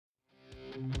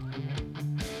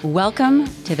Welcome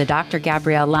to the Dr.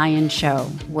 Gabrielle Lyon Show,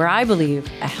 where I believe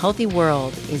a healthy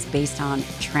world is based on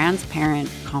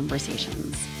transparent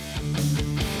conversations.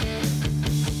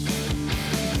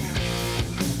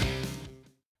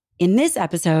 In this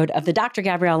episode of the Dr.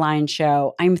 Gabrielle Lyon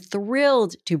Show, I'm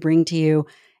thrilled to bring to you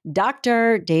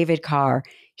Dr. David Carr.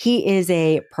 He is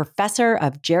a professor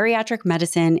of geriatric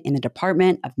medicine in the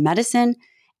Department of Medicine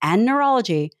and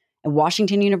Neurology at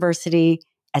Washington University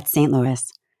at St.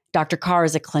 Louis. Dr. Carr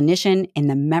is a clinician in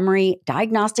the Memory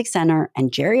Diagnostic Center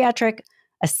and Geriatric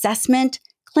Assessment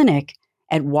Clinic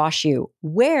at WashU,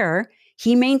 where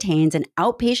he maintains an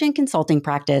outpatient consulting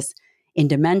practice in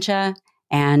dementia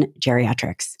and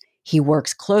geriatrics. He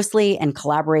works closely and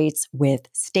collaborates with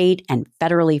state and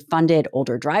federally funded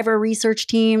older driver research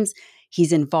teams.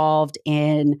 He's involved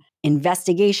in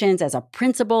investigations as a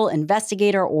principal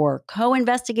investigator or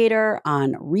co-investigator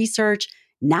on research,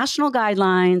 national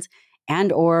guidelines,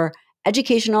 and or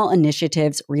educational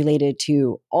initiatives related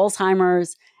to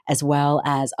Alzheimer's, as well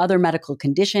as other medical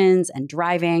conditions and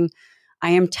driving.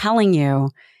 I am telling you,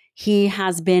 he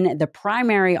has been the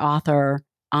primary author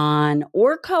on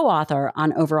or co-author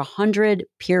on over 100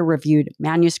 peer-reviewed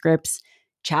manuscripts,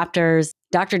 chapters.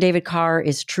 Dr. David Carr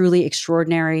is truly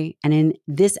extraordinary. And in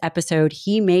this episode,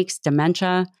 he makes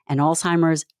dementia and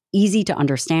Alzheimer's easy to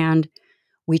understand.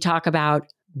 We talk about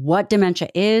what dementia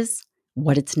is,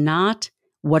 what it's not,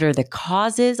 what are the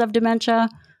causes of dementia,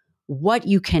 what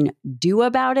you can do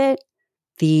about it,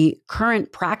 the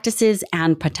current practices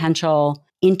and potential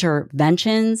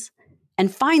interventions,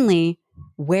 and finally,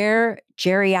 where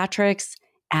geriatrics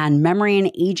and memory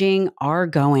and aging are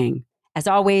going. As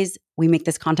always, we make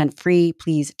this content free.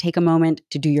 Please take a moment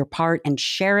to do your part and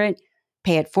share it,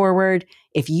 pay it forward.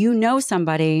 If you know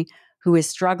somebody who is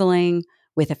struggling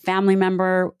with a family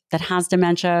member that has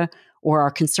dementia or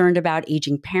are concerned about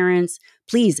aging parents,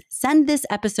 please send this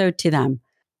episode to them.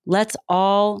 Let's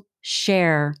all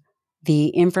share the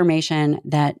information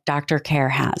that Dr. Carr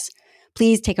has.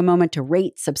 Please take a moment to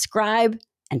rate, subscribe,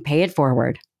 and pay it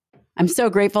forward. I'm so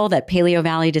grateful that Paleo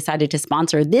Valley decided to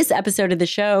sponsor this episode of the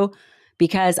show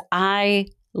because I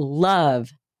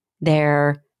love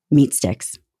their meat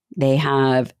sticks. They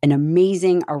have an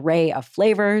amazing array of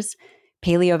flavors.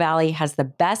 Paleo Valley has the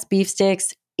best beef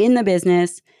sticks in the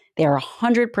business. They are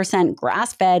 100%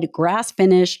 grass-fed,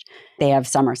 grass-finished. They have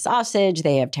summer sausage.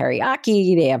 They have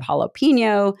teriyaki. They have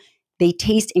jalapeno. They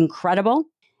taste incredible.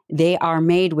 They are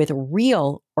made with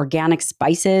real organic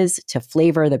spices to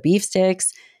flavor the beef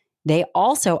sticks. They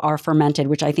also are fermented,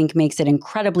 which I think makes it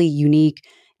incredibly unique.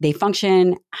 They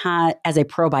function as a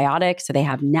probiotic, so they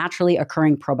have naturally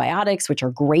occurring probiotics, which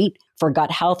are great for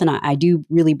gut health. And I do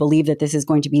really believe that this is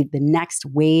going to be the next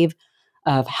wave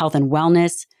of health and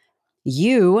wellness.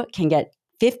 You can get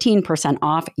 15%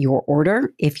 off your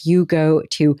order if you go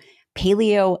to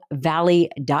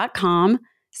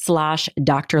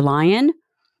paleovalley.com/Dr. Lyon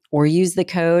or use the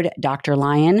code Dr.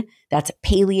 Lyon. That's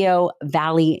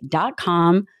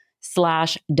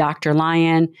paleovalley.com/Dr.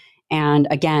 Lyon. And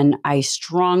again, I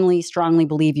strongly, strongly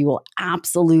believe you will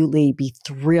absolutely be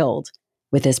thrilled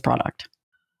with this product.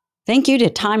 Thank you to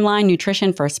Timeline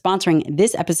Nutrition for sponsoring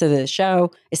this episode of the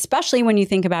show. Especially when you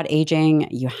think about aging,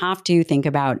 you have to think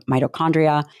about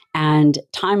mitochondria. And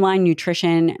Timeline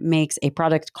Nutrition makes a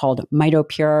product called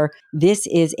MitoPure. This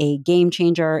is a game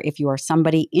changer if you are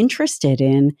somebody interested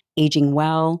in aging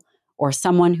well or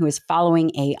someone who is following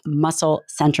a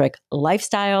muscle-centric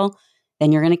lifestyle.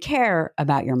 Then you're going to care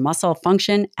about your muscle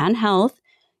function and health.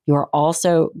 You're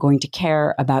also going to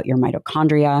care about your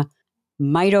mitochondria.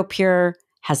 MitoPure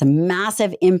has a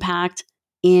massive impact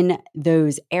in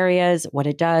those areas. What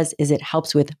it does is it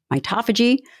helps with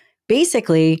mitophagy,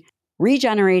 basically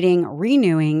regenerating,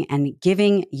 renewing, and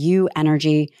giving you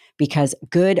energy because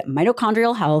good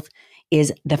mitochondrial health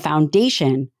is the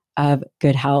foundation of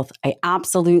good health. I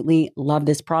absolutely love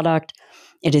this product.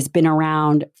 It has been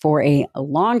around for a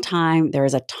long time. There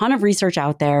is a ton of research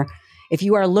out there. If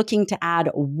you are looking to add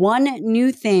one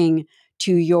new thing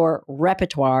to your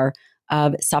repertoire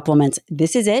of supplements,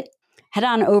 this is it. Head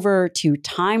on over to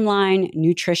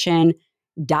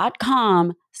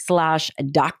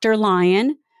timelinenutrition.com/Dr.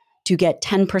 Lyon to get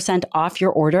 10% off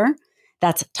your order.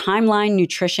 That's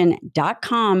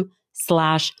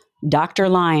timelinenutrition.com/Dr.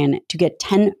 Lyon to get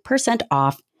 10%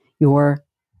 off your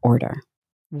order.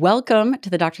 Welcome to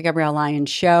the Dr. Gabrielle Lyon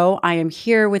Show. I am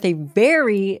here with a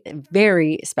very,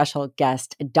 very special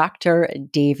guest, Dr.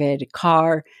 David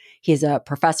Carr. He is a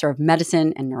professor of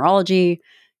medicine and neurology,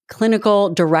 clinical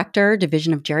director,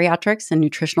 Division of Geriatrics and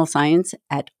Nutritional Science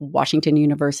at Washington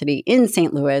University in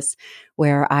St. Louis,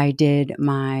 where I did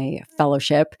my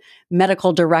fellowship,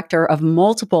 medical director of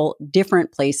multiple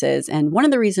different places. And one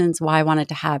of the reasons why I wanted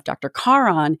to have Dr. Carr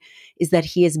on is that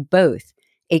he is both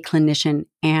a clinician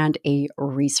and a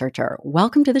researcher.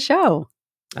 Welcome to the show.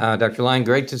 Dr. Line,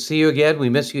 great to see you again. We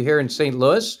miss you here in St.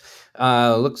 Louis.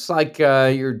 Looks like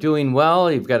you're doing well.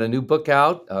 You've got a new book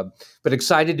out, but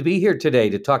excited to be here today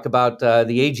to talk about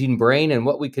the aging brain and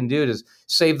what we can do to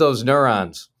save those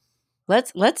neurons.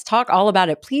 Let's talk all about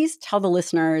it. Please tell the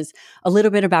listeners a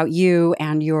little bit about you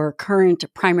and your current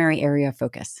primary area of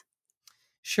focus.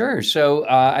 Sure. So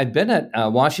I've been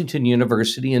at Washington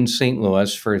University in St.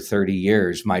 Louis for 30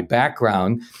 years. My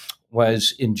background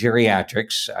was in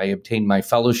geriatrics. I obtained my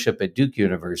fellowship at Duke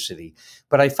University.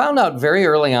 But I found out very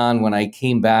early on when I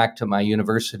came back to my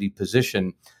university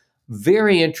position,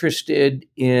 very interested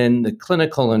in the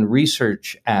clinical and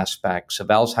research aspects of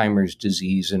Alzheimer's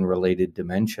disease and related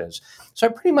dementias. So I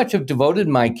pretty much have devoted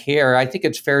my care, I think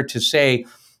it's fair to say,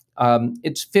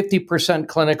 it's 50%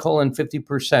 clinical and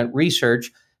 50% research.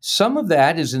 Some of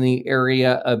that is in the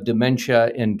area of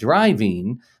dementia and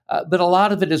driving, but a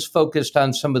lot of it is focused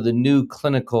on some of the new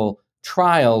clinical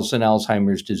trials in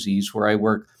Alzheimer's disease, where I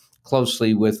work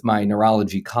closely with my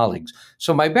neurology colleagues.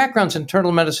 So my background's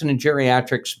internal medicine and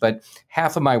geriatrics, but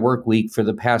half of my work week for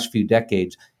the past few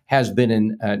decades has been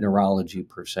in neurology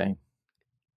per se.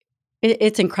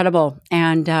 It's incredible.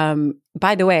 And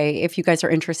by the way, if you guys are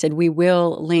interested, we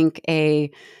will put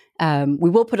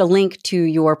a link to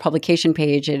your publication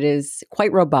page. It is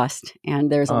quite robust,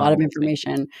 and there's a lot of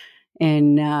information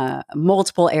in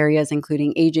multiple areas,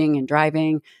 including aging and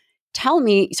driving. Tell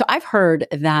me, so I've heard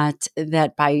that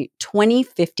by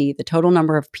 2050, the total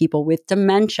number of people with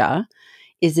dementia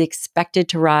is expected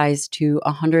to rise to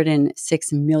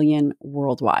 106 million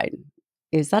worldwide.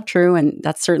 Is that true? And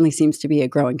that certainly seems to be a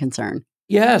growing concern.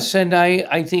 Yes, and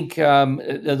I think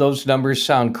those numbers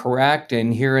sound correct.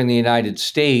 And here in the United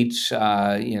States,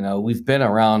 we've been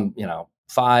around,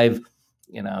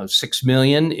 6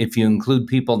 million, if you include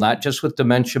people not just with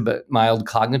dementia, but mild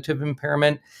cognitive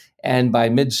impairment. And by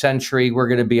mid-century, we're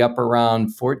going to be up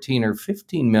around 14 or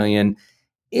 15 million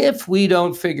if we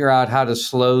don't figure out how to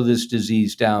slow this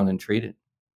disease down and treat it.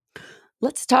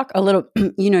 Let's talk a little,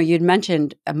 you'd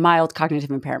mentioned a mild cognitive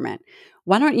impairment.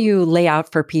 Why don't you lay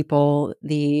out for people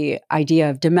the idea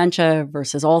of dementia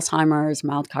versus Alzheimer's,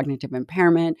 mild cognitive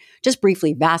impairment, just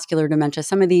briefly, vascular dementia,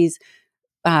 some of these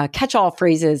catch-all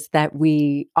phrases that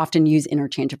we often use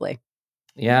interchangeably.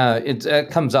 Yeah,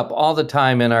 it comes up all the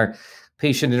time in our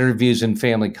patient interviews and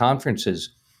family conferences.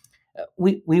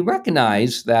 We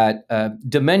recognize that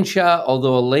dementia,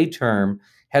 although a lay term,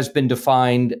 has been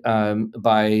defined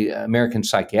by American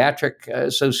Psychiatric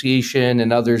Association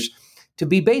and others to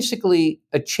be basically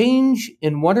a change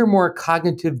in one or more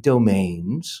cognitive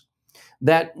domains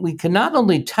that we can not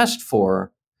only test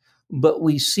for, but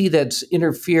we see that's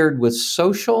interfered with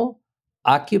social,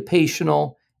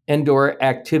 occupational, and/or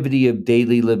activity of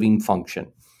daily living function.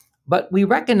 But we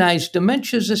recognize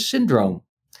dementia is a syndrome.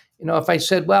 If I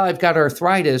said, well, I've got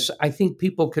arthritis, I think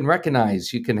people can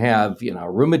recognize you can have,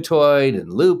 rheumatoid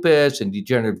and lupus and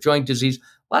degenerative joint disease,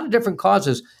 a lot of different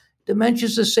causes. Dementia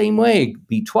is the same way.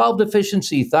 B12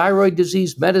 deficiency, thyroid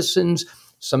disease, medicines,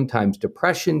 sometimes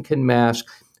depression can mask.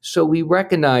 So we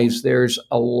recognize there's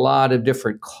a lot of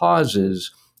different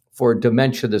causes for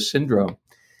dementia, the syndrome.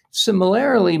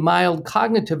 Similarly, mild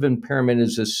cognitive impairment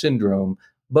is a syndrome,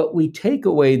 but we take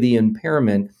away the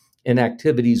impairment in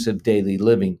activities of daily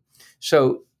living.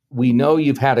 So we know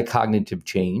you've had a cognitive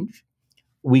change.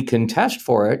 We can test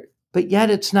for it, but yet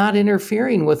it's not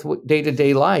interfering with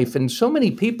day-to-day life. And so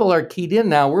many people are keyed in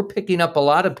now. We're picking up a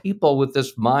lot of people with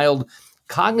this mild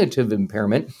cognitive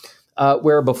impairment,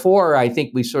 where before I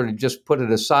think we sort of just put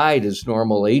it aside as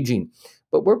normal aging.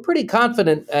 But we're pretty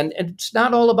confident, and it's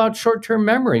not all about short-term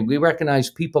memory. We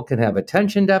recognize people can have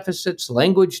attention deficits,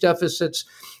 language deficits,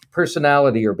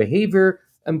 personality or behavior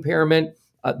impairment.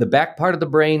 The back part of the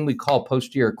brain we call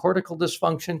posterior cortical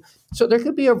dysfunction. So there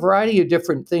could be a variety of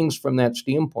different things from that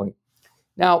standpoint.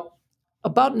 Now,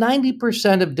 about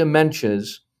 90% of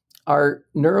dementias are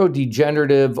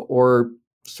neurodegenerative or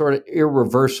sort of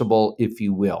irreversible, if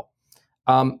you will.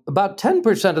 About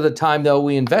 10% of the time, though,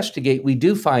 we investigate, we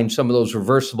do find some of those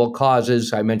reversible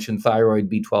causes. I mentioned thyroid,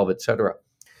 B12, et cetera.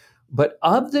 But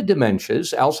of the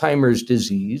dementias, Alzheimer's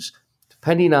disease,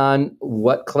 depending on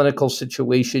what clinical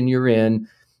situation you're in,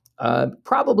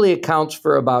 probably accounts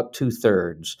for about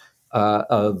 2/3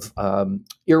 of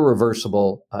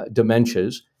irreversible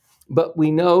dementias. But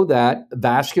we know that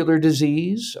vascular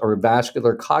disease or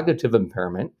vascular cognitive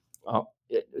impairment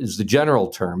is the general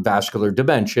term. Vascular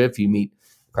dementia, if you meet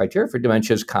criteria for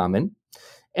dementia, is common.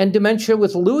 And dementia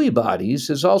with Lewy bodies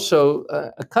is also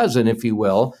a cousin, if you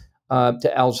will,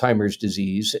 to Alzheimer's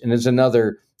disease, and is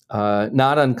another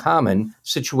not uncommon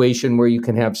situation where you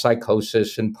can have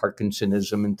psychosis and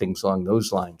Parkinsonism and things along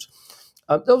those lines.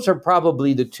 Those are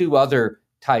probably the two other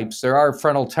types. There are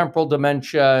frontal temporal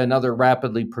dementia and other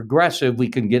rapidly progressive we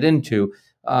can get into.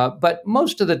 But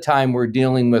most of the time, we're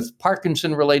dealing with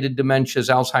Parkinson-related dementias,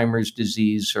 Alzheimer's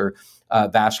disease, or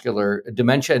vascular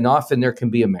dementia, and often there can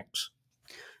be a mix.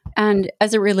 And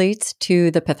as it relates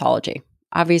to the pathology,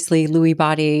 obviously Lewy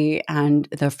body and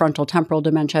the frontal temporal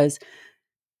dementias,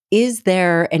 is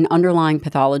there an underlying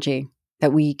pathology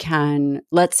that we can,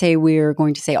 let's say we're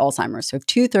going to say Alzheimer's. So if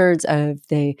 2/3 of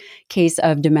the case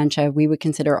of dementia, we would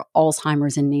consider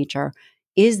Alzheimer's in nature.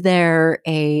 Is there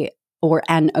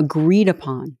an agreed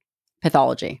upon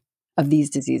pathology of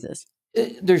these diseases?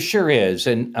 There sure is,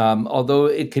 and although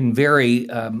it can vary,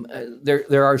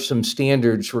 there are some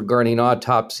standards regarding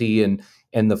autopsy and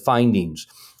the findings.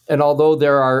 And although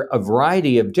there are a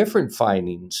variety of different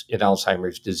findings in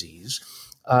Alzheimer's disease,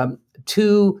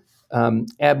 two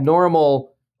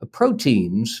abnormal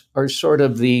proteins are sort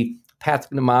of the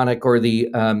pathognomonic or the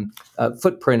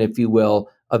footprint, if you will,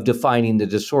 of defining the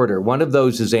disorder. One of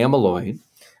those is amyloid.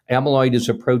 Amyloid is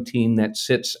a protein that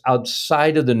sits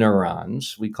outside of the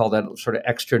neurons. We call that sort of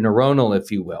extraneuronal,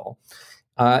 if you will.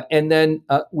 And then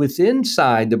within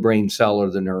inside the brain cell or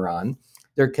the neuron,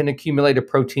 there can accumulate a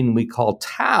protein we call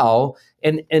tau,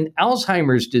 and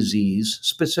Alzheimer's disease,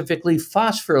 specifically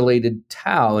phosphorylated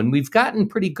tau. And we've gotten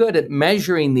pretty good at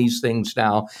measuring these things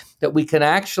now that we can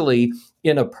actually,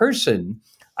 in a person,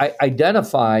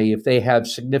 identify if they have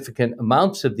significant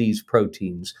amounts of these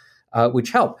proteins,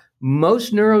 which help.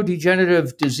 Most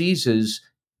neurodegenerative diseases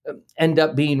end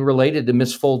up being related to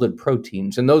misfolded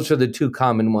proteins. And those are the two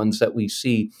common ones that we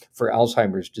see for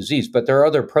Alzheimer's disease. But there are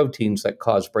other proteins that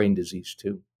cause brain disease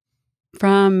too.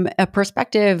 From a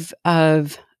perspective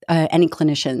of any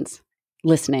clinicians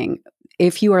listening,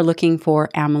 if you are looking for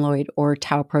amyloid or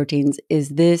tau proteins, is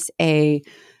this a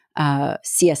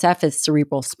CSF, is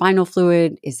cerebral spinal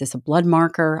fluid? Is this a blood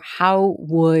marker?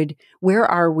 Where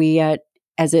are we at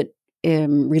as it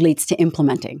relates to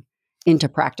implementing into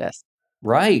practice?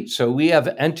 Right. So we have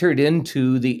entered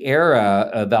into the era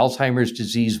of Alzheimer's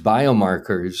disease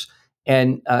biomarkers,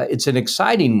 and it's an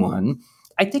exciting one.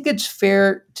 I think it's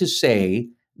fair to say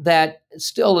that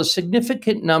still a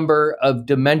significant number of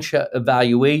dementia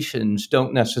evaluations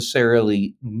don't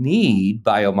necessarily need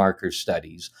biomarker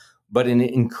studies, but an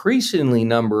increasingly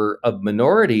number of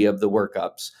minority of the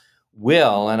workups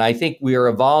will. And I think we are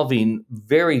evolving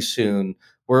very soon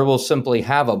where we'll simply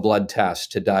have a blood test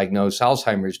to diagnose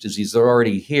Alzheimer's disease. They're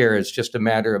already here. It's just a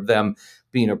matter of them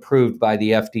being approved by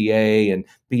the FDA and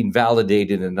being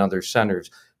validated in other centers.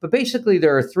 But basically,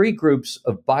 there are three groups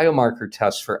of biomarker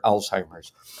tests for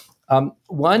Alzheimer's.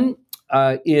 One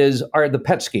are the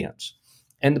PET scans.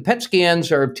 And the PET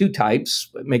scans are of two types.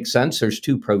 It makes sense. There's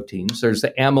two proteins. There's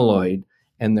the amyloid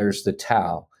and there's the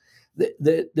tau.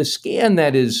 The scan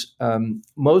that is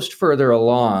most further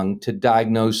along to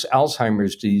diagnose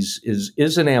Alzheimer's disease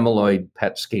is an amyloid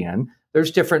PET scan.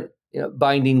 There's different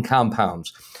binding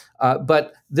compounds,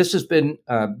 but this has been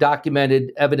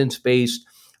documented, evidence-based.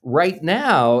 Right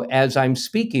now, as I'm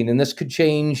speaking, and this could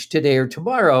change today or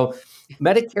tomorrow,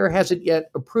 Medicare hasn't yet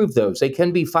approved those. They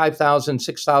can be $5,000,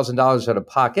 $6,000 out of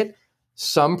pocket.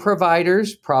 Some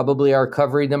providers probably are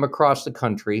covering them across the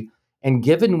country. And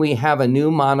given we have a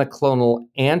new monoclonal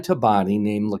antibody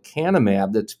named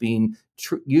lecanemab that's being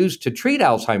used to treat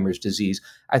Alzheimer's disease,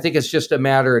 I think it's just a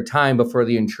matter of time before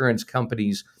the insurance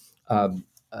companies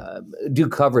do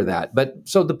cover that. But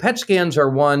so the PET scans are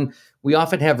one. We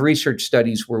often have research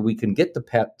studies where we can get the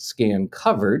PET scan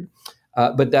covered,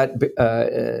 but that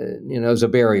is a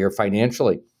barrier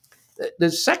financially.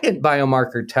 The second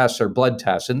biomarker tests are blood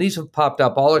tests, and these have popped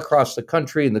up all across the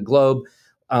country and the globe.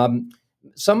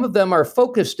 Some of them are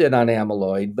focused in on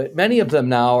amyloid, but many of them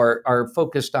now are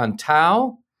focused on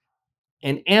tau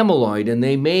and amyloid, and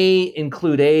they may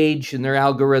include age in their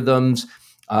algorithms,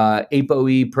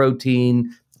 ApoE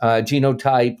protein,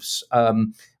 genotypes,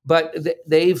 but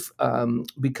they've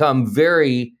become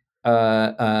very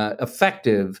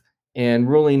effective in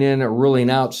ruling in or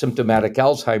ruling out symptomatic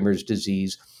Alzheimer's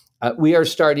disease. We are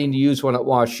starting to use one at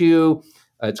WashU.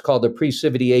 It's called the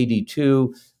Precivity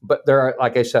AD2, but there are,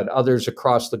 like I said, others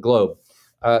across the globe.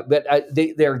 But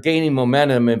they're gaining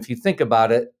momentum. And if you think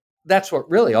about it, that's what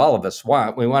really all of us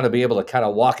want. We want to be able to kind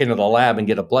of walk into the lab and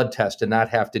get a blood test and not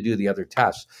have to do the other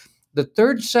tests. The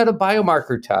third set of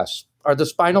biomarker tests are the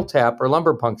spinal tap or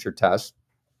lumbar puncture tests.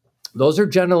 Those are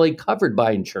generally covered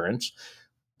by insurance.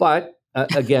 But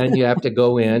again, you have to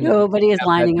go in, Nobody is have that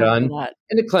lining up for done. that.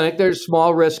 In the clinic, there's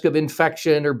small risk of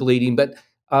infection or bleeding, but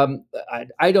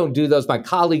I don't do those. My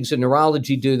colleagues in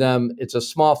neurology do them. It's a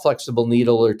small, flexible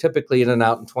needle, or typically in and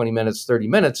out in 20 minutes, 30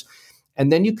 minutes.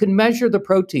 And then you can measure the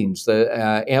proteins,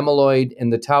 the amyloid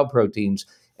and the tau proteins.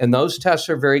 And those tests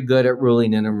are very good at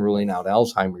ruling in and ruling out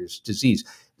Alzheimer's disease.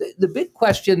 The big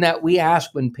question that we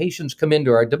ask when patients come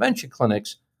into our dementia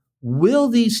clinics, will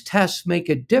these tests make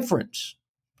a difference?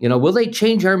 Will they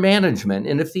change our management?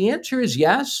 And if the answer is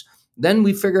yes, then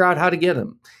we figure out how to get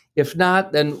them. If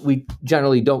not, then we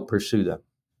generally don't pursue them.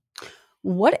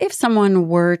 What if someone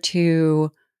were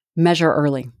to measure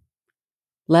early,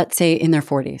 let's say in their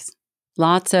 40s?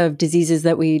 Lots of diseases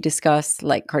that we discuss,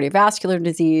 like cardiovascular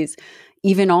disease,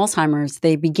 even Alzheimer's,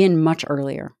 they begin much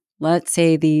earlier. Let's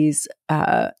say these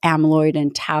amyloid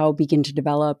and tau begin to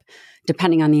develop,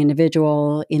 depending on the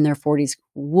individual, in their 40s.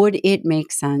 Would it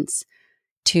make sense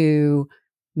to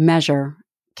measure,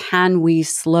 can we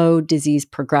slow disease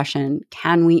progression?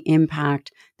 Can we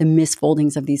impact the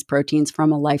misfoldings of these proteins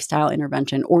from a lifestyle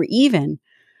intervention or even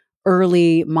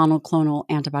early monoclonal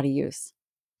antibody use?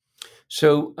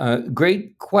 So,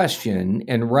 great question.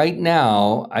 And right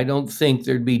now, I don't think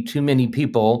there'd be too many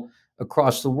people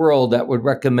across the world that would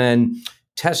recommend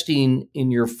testing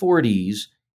in your 40s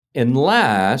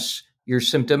unless you're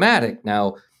symptomatic.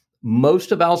 Now,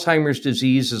 most of Alzheimer's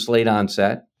disease is late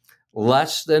onset.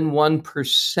 Less than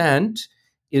 1%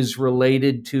 is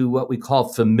related to what we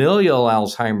call familial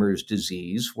Alzheimer's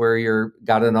disease, where you're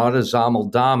got an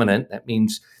autosomal dominant. That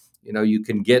means, you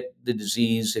can get the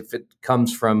disease if it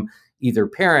comes from either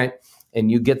parent and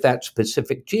you get that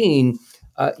specific gene,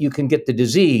 you can get the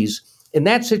disease. In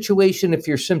that situation, if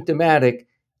you're symptomatic,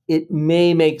 it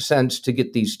may make sense to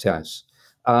get these tests.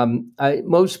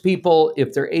 Most people,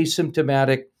 if they're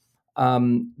asymptomatic,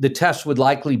 the test would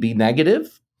likely be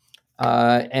negative.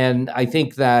 And I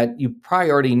think that you probably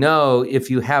already know,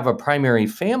 if you have a primary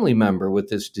family member with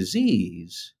this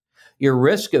disease, your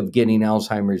risk of getting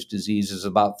Alzheimer's disease is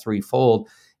about threefold.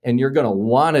 And you're going to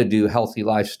want to do healthy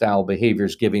lifestyle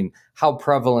behaviors, given how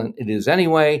prevalent it is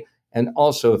anyway, and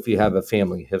also if you have a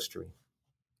family history.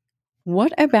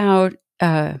 What about,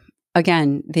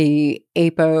 again, the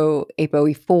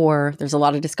ApoE4? There's a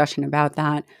lot of discussion about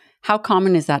that. How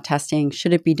common is that testing?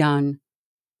 Should it be done?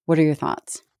 What are your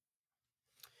thoughts?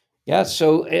 Yeah,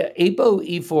 so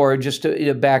ApoE4, just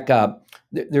to back up,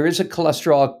 there is a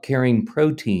cholesterol carrying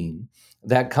protein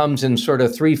that comes in sort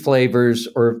of three flavors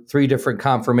or three different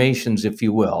conformations, if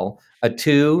you will: a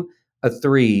 2, a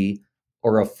 3,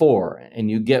 or a 4. And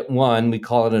you get one, we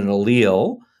call it an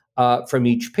allele, from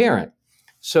each parent.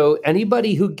 So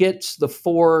anybody who gets the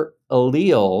 4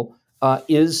 allele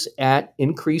is at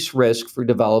increased risk for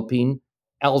developing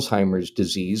Alzheimer's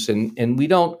disease. And we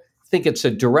don't think it's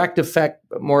a direct effect,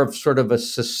 but more of sort of a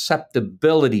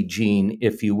susceptibility gene,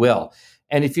 if you will.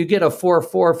 And if you get a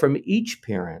 4-4 from each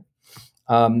parent,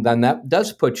 then that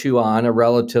does put you on a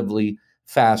relatively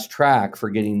fast track for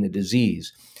getting the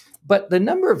disease. But the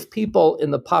number of people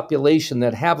in the population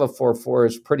that have a 4-4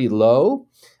 is pretty low.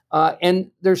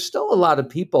 And there's still a lot of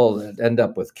people that end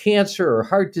up with cancer or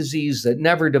heart disease that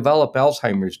never develop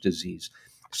Alzheimer's disease.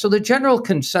 So the general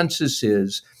consensus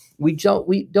is we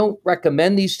don't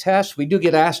recommend these tests. We do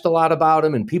get asked a lot about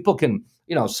them, and people can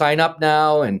sign up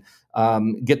now and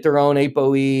get their own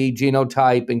ApoE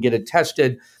genotype and get it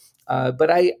tested. But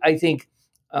I think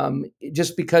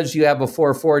just because you have a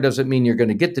 4-4 doesn't mean you're going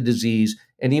to get the disease.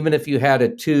 And even if you had a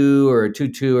 2 or a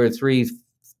 2-2 or a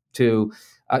 3-2,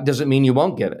 doesn't mean you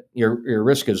won't get it. Your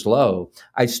risk is low.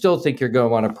 I still think you're going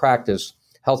to want to practice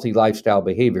healthy lifestyle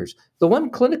behaviors. The one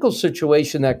clinical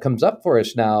situation that comes up for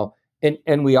us now,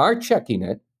 and we are checking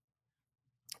it,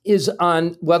 is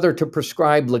on whether to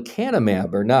prescribe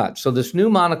lecanemab or not. So this new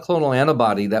monoclonal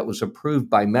antibody that was approved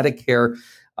by Medicare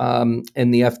and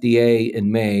the FDA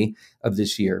in May of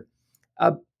this year,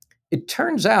 it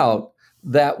turns out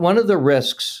that one of the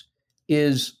risks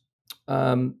is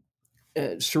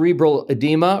cerebral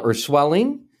edema or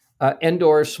swelling and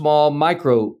or small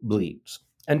microbleeds.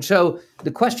 And so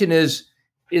the question is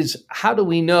how do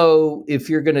we know if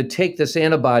you're going to take this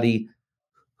antibody,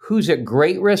 who's at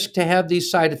great risk to have these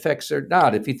side effects or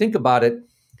not? If you think about it,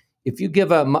 if you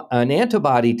give an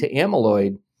antibody to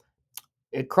amyloid,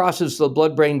 it crosses the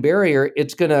blood-brain barrier,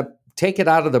 it's going to take it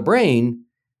out of the brain,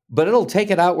 but it'll take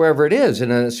it out wherever it is.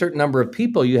 And in a certain number of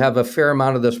people, you have a fair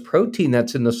amount of this protein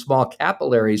that's in the small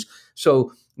capillaries.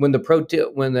 So when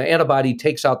the antibody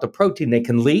takes out the protein, they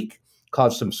can leak,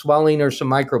 cause some swelling or some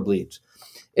microbleeds.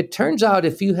 It turns out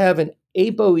if you have an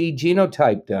ApoE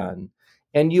genotype done,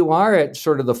 and you are at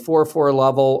sort of the 4-4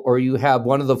 level, or you have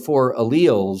one of the four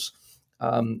alleles,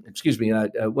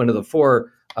 one of the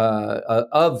four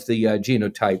of the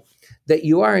genotype, that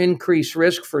you are increased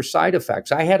risk for side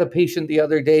effects. I had a patient the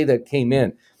other day that came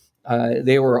in.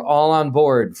 They were all on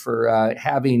board for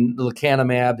having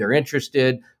lecanemab. They're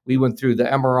interested. We went through the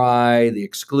MRI, the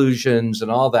exclusions,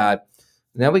 and all that.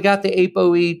 And then we got the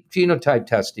ApoE genotype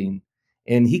testing,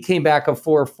 and he came back a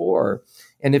 4-4.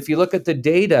 And if you look at the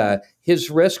data,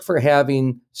 his risk for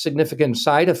having significant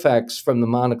side effects from the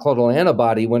monoclonal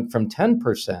antibody went from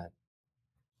 10%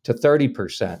 to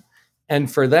 30%.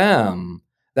 And for them,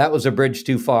 that was a bridge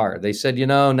too far. They said,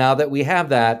 now that we have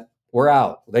that, we're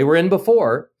out. They were in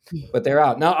before, but they're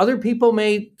out. Now, other people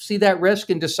may see that risk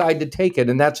and decide to take it.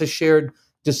 And that's a shared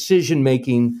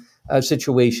decision-making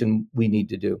situation we need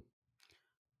to do.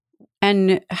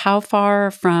 And how far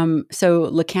from, so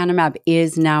lecanemab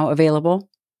is now available?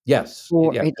 Yes.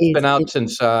 Or Yeah. it It's is, been out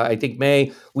since, I think,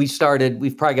 May. We've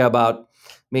probably got about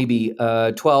maybe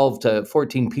 12 to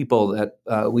 14 people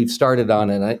that we've started on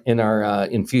in our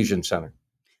infusion center.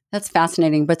 that's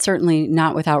fascinating, but certainly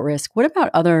not without risk. What about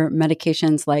other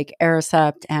medications like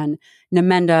Aricept and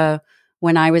Namenda?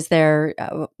 When I was there,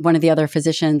 one of the other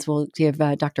physicians, we'll give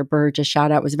Dr. Burge a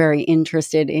shout out, was very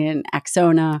interested in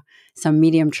Axona, some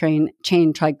medium chain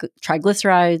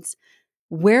triglycerides.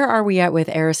 Where are we at with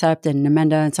Aricept and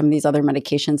Namenda and some of these other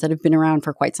medications that have been around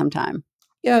for quite some time?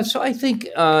 Yeah, so I think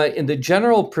in the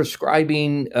general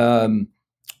prescribing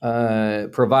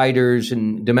providers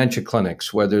and dementia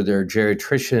clinics, whether they're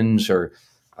geriatricians or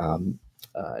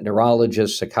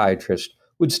neurologists, psychiatrists,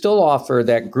 would still offer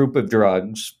that group of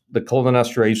drugs, the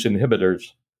cholinesterase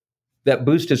inhibitors, that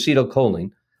boost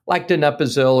acetylcholine, like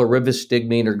donepezil or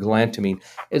rivastigmine or galantamine,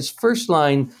 as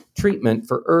first-line treatment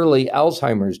for early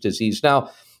Alzheimer's disease. Now,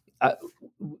 uh,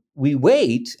 we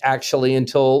wait actually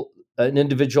until an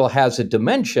individual has a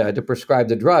dementia to prescribe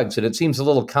the drugs, and it seems a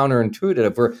little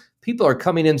counterintuitive where people are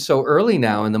coming in so early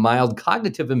now in the mild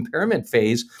cognitive impairment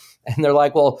phase, and they're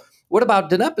like, well, what about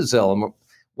donepezil?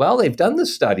 Well, they've done the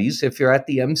studies. If you're at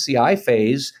the MCI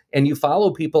phase and you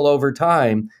follow people over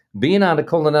time, being on a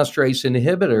cholinesterase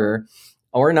inhibitor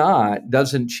or not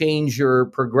doesn't change your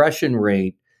progression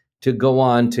rate to go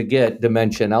on to get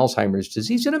dementia and Alzheimer's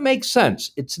disease. And it makes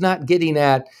sense. It's not getting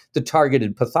at the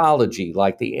targeted pathology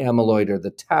like the amyloid or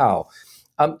the tau.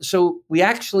 So we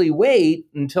actually wait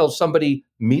until somebody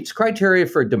meets criteria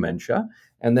for dementia.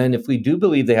 And then if we do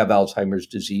believe they have Alzheimer's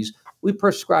disease, we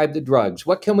prescribe the drugs.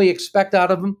 What can we expect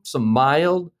out of them? Some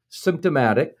mild,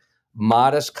 symptomatic,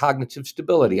 modest cognitive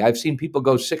stability. I've seen people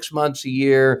go 6 months, a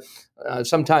year,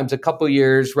 sometimes a couple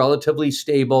years, relatively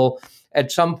stable.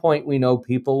 At some point, we know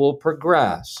people will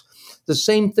progress. The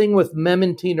same thing with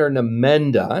memantine or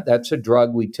Namenda. That's a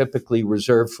drug we typically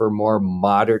reserve for more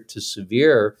moderate to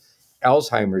severe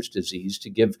Alzheimer's disease. To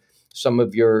give some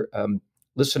of your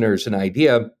listeners an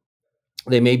idea,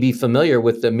 they may be familiar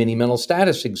with the mini mental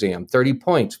status exam, 30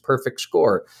 points, perfect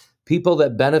score. People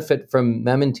that benefit from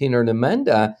memantine or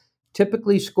Namenda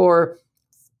typically score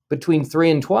between 3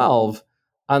 and 12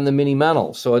 on the mini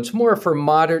mental. So it's more for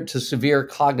moderate to severe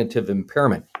cognitive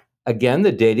impairment. Again,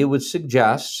 the data would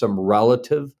suggest some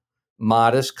relative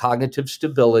modest cognitive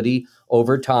stability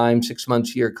over time, 6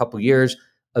 months, a year, a couple years.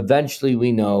 Eventually,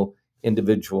 we know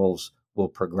individuals will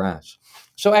progress.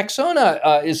 So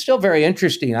Axona is still very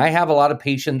interesting. I have a lot of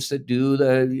patients that do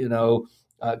the,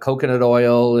 coconut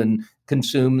oil and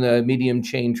consume the medium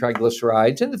chain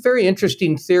triglycerides. And it's a very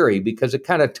interesting theory because it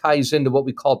kind of ties into what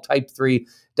we call type 3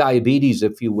 diabetes,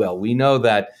 if you will. We know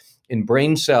that in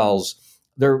brain cells,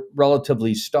 they're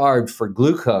relatively starved for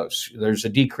glucose. There's a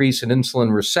decrease in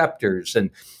insulin receptors.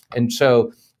 And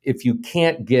so if you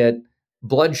can't get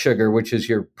blood sugar, which is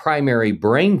your primary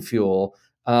brain fuel,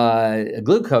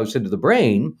 glucose into the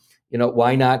brain,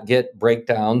 why not get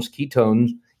breakdowns,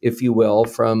 ketones, if you will,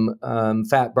 from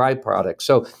fat byproducts?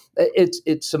 So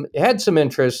it had some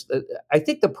interest. I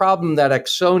think the problem that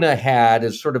Axona had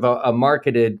is sort of a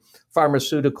marketed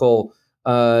pharmaceutical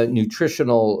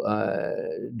nutritional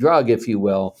drug, if you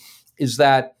will, is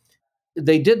that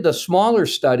they did the smaller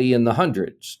study in the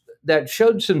hundreds that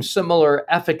showed some similar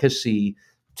efficacy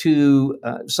to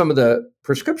some of the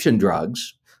prescription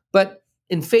drugs. But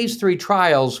in phase 3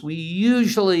 trials, we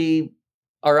usually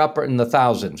are up in the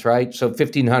thousands, right? So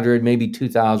 1,500, maybe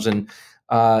 2,000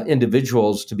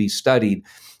 individuals to be studied.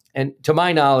 And to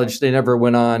my knowledge, they never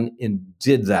went on and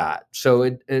did that.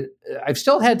 So I've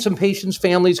still had some patients,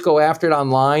 families go after it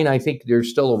online. I think there's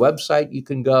still a website you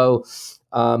can go.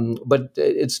 But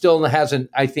it still hasn't,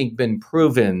 I think, been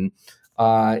proven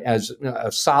as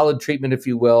a solid treatment, if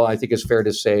you will. I think it's fair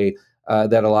to say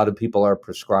that a lot of people are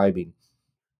prescribing.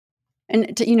 And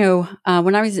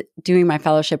when I was doing my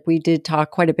fellowship, we did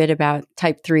talk quite a bit about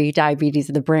type 3 diabetes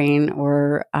of the brain,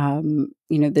 or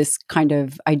this kind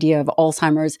of idea of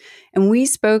Alzheimer's. And we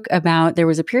spoke about there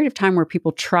was a period of time where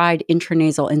people tried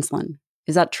intranasal insulin.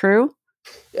 Is that true?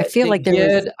 I feel They like there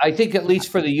was. did. I think at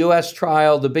least for the U.S.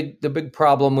 trial, the big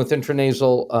problem with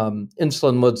intranasal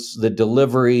insulin was the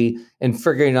delivery and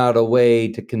figuring out a way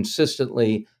to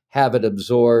consistently have it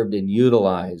absorbed and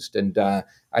utilized. And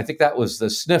I think that was the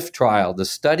SNF trial, the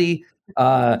study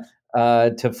uh,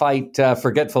 to fight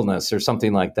forgetfulness or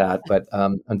something like that. But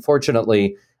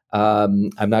unfortunately,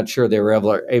 I'm not sure they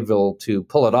were able to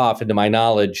pull it off. And to my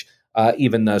knowledge,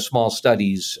 even the small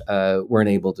studies weren't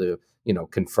able to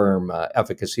confirm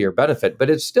efficacy or benefit. But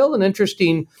it's still an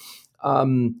interesting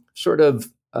sort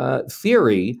of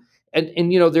theory.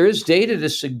 And there is data to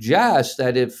suggest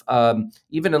that if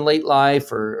even in late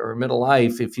life or middle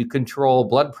life, if you control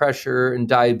blood pressure and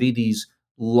diabetes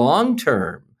long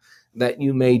term, that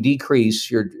you may decrease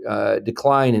your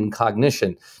decline in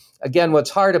cognition. Again, what's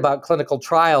hard about clinical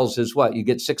trials is what you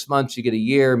get 6 months, you get a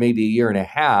year, maybe a year and a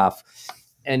half.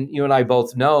 And you and I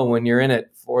both know when you're in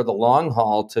it for the long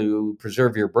haul to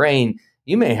preserve your brain,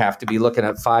 you may have to be looking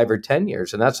at 5 or 10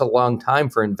 years. And that's a long time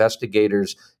for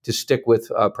investigators to stick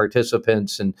with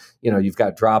participants. And, you've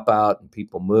got dropout and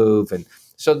people move. And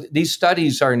so these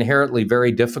studies are inherently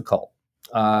very difficult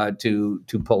to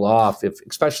pull off,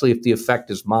 especially if the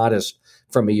effect is modest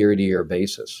from a year-to-year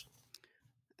basis.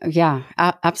 Yeah,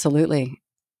 absolutely.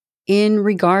 In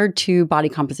regard to body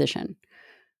composition,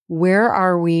 where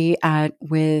are we at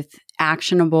with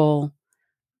actionable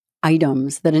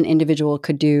items that an individual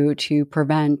could do to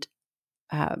prevent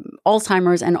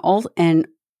Alzheimer's and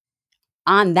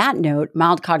on that note,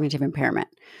 mild cognitive impairment?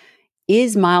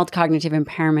 Is mild cognitive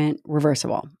impairment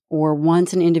reversible? Or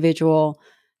once an individual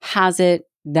has it,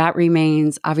 that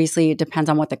remains? Obviously, it depends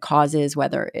on what the cause is,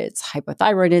 whether it's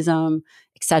hypothyroidism,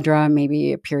 et cetera,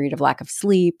 maybe a period of lack of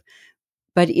sleep.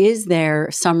 But is there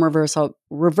some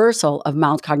reversal of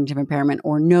mild cognitive impairment,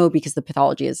 or no, because the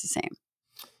pathology is the same?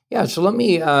 Yeah, so let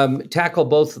me tackle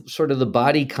both sort of the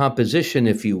body composition,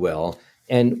 if you will,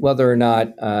 and whether or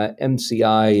not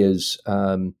MCI is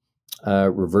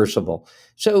reversible.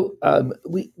 So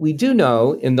we do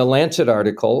know in the Lancet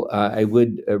article, I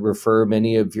would refer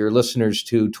many of your listeners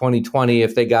to 2020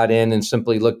 if they got in and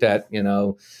simply looked at,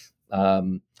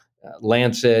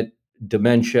 Lancet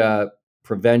dementia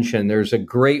prevention. There's a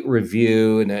great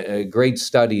review and a great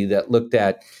study that looked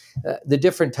at the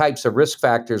different types of risk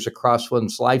factors across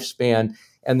one's lifespan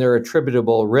and their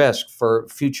attributable risk for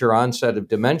future onset of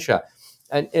dementia.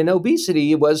 And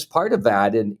obesity was part of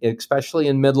that, and especially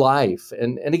in midlife.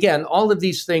 And again, all of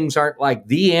these things aren't like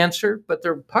the answer, but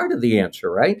they're part of the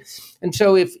answer, right? And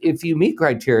so if you meet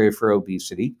criteria for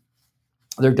obesity,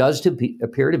 there does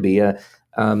appear to be a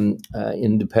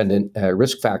independent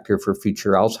risk factor for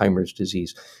future Alzheimer's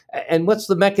disease. And what's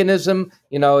the mechanism?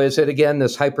 Is it, again,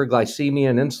 this hyperglycemia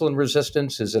and insulin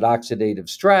resistance? Is it oxidative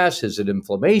stress? Is it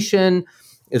inflammation?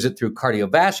 Is it through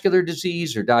cardiovascular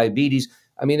disease or diabetes?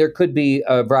 I mean, there could be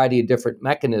a variety of different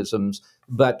mechanisms,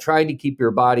 but trying to keep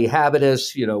your body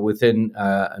habitus, within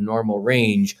a normal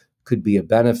range could be a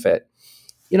benefit.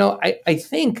 I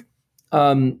think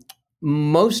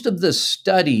most of the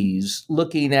studies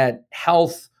looking at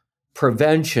health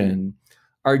prevention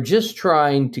are just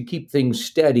trying to keep things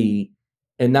steady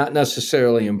and not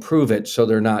necessarily improve it so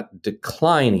they're not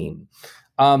declining.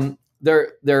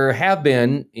 There have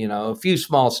been, a few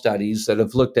small studies that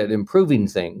have looked at improving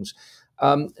things.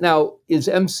 Now, is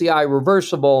MCI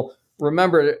reversible?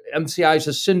 Remember, MCI is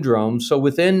a syndrome. So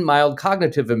within mild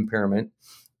cognitive impairment,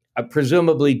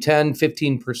 presumably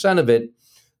 10-15% of it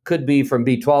could be from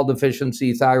B12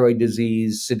 deficiency, thyroid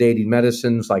disease, sedating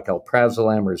medicines like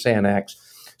alprazolam or Xanax.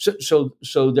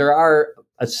 So there are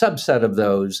a subset of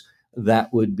those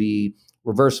that would be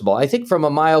reversible. I think from a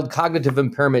mild cognitive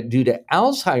impairment due to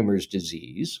Alzheimer's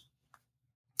disease,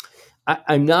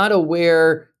 I'm not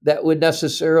aware that would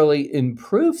necessarily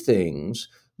improve things,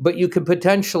 but you could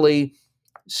potentially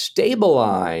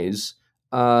stabilize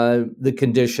the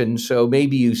condition. So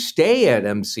maybe you stay at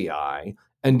MCI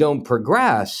and don't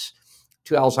progress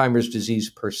to Alzheimer's disease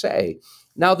per se.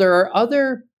 Now, there are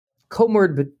other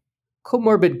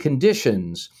comorbid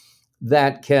conditions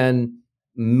that can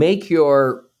make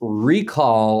your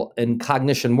recall and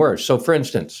cognition worse. So, for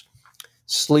instance,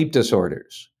 sleep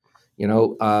disorders.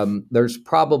 There's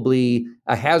probably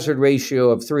a hazard ratio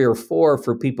of 3 or 4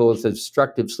 for people with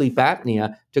obstructive sleep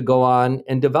apnea to go on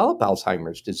and develop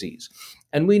Alzheimer's disease.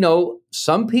 And we know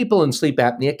some people in sleep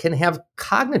apnea can have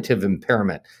cognitive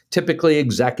impairment, typically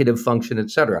executive function, et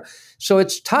cetera. So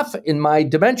it's tough in my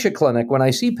dementia clinic when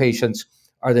I see patients.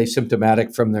 Are they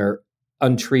symptomatic from their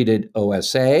untreated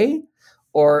OSA,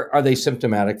 or are they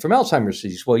symptomatic from Alzheimer's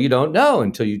disease? Well, you don't know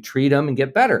until you treat them and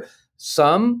get better.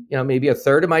 Some, maybe a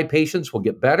third of my patients will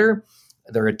get better.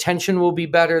 Their attention will be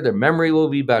better. Their memory will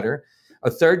be better. A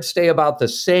third stay about the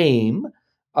same.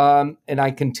 And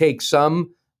I can take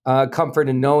some comfort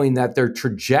in knowing that their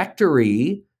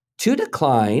trajectory to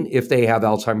decline, if they have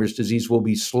Alzheimer's disease, will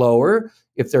be slower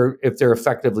if they're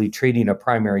effectively treating a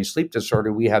primary sleep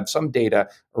disorder. We have some data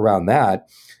around that.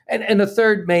 And a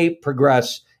third may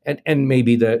progress, and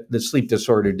maybe the sleep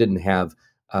disorder didn't have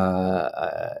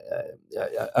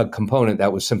a component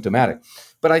that was symptomatic.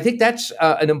 But I think that's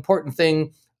an important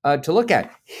thing to look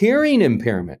at. Hearing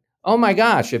impairment. Oh my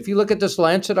gosh, if you look at this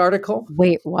Lancet article.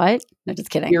 Wait, what? No,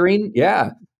 just kidding.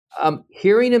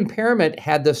 Hearing impairment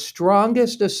had the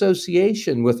strongest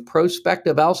association with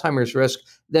prospective Alzheimer's risk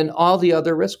than all the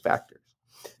other risk factors.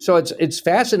 So it's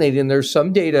fascinating. There's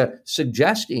some data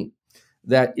suggesting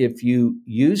that if you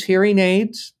use hearing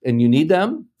aids and you need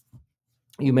them,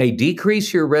 you may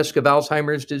decrease your risk of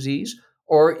Alzheimer's disease,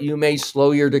 or you may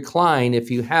slow your decline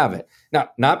if you have it. Now,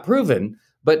 not proven,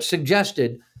 but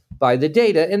suggested by the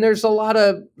data. And there's a lot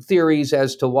of theories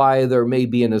as to why there may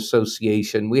be an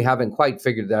association. We haven't quite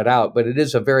figured that out, but it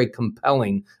is a very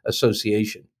compelling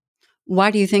association.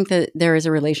 Why do you think that there is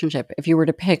a relationship if you were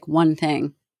to pick one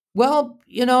thing? Well,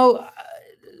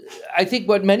 I think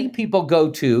what many people go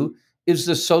to is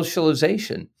the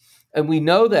socialization. And we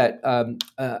know that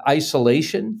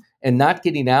isolation and not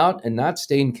getting out and not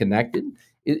staying connected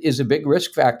is a big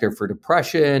risk factor for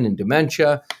depression and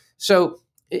dementia. So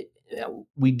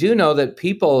we do know that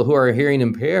people who are hearing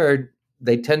impaired,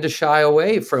 they tend to shy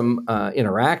away from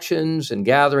interactions and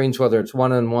gatherings, whether it's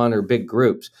one-on-one or big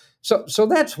groups. So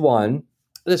that's one.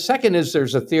 The second is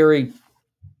there's a theory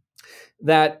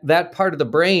that part of the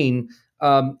brain,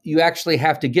 you actually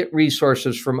have to get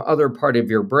resources from other part of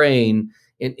your brain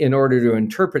in order to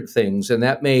interpret things. And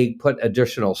that may put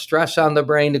additional stress on the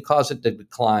brain to cause it to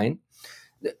decline.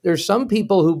 There's some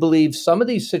people who believe some of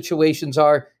these situations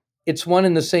it's one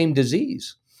and the same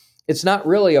disease. It's not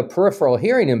really a peripheral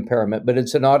hearing impairment, but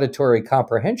it's an auditory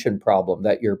comprehension problem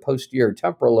that your posterior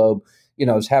temporal lobe,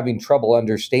 is having trouble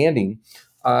understanding.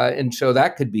 And so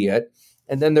that could be it.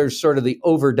 And then there's sort of the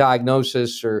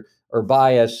overdiagnosis or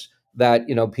bias that,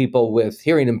 people with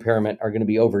hearing impairment are going to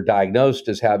be overdiagnosed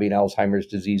as having Alzheimer's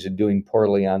disease and doing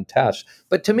poorly on tests.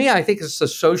 But to me, I think it's the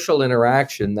social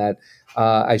interaction that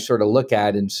I sort of look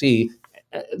at and see.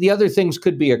 The other things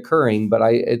could be occurring, but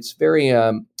it's very,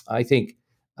 I think,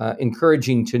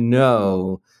 encouraging to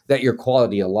know that your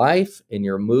quality of life and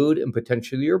your mood and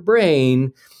potentially your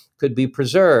brain could be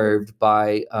preserved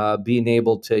by being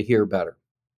able to hear better.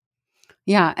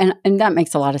 Yeah, and that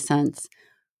makes a lot of sense.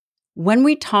 When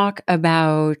we talk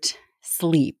about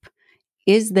sleep,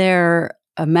 is there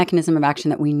a mechanism of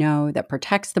action that we know that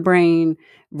protects the brain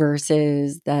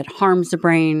versus that harms the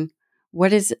brain?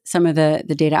 What is some of the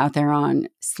data out there on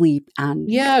sleep and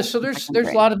So there's the a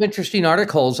brain? lot of interesting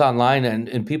articles online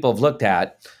and people have looked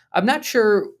at. I'm not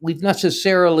sure we've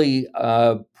necessarily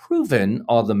proven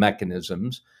all the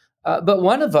mechanisms, but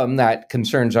one of them that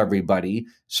concerns everybody,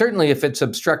 certainly if it's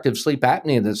obstructive sleep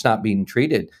apnea that's not being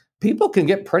treated, people can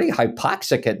get pretty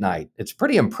hypoxic at night. It's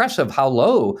pretty impressive how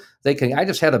low they can. I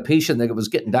just had a patient that was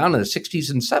getting down in the 60s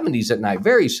and 70s at night,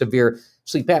 very severe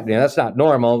sleep apnea. That's not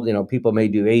normal. People may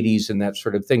do 80s and that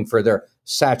sort of thing for their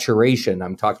saturation.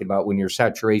 I'm talking about when your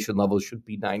saturation level should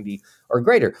be 90 or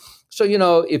greater. So,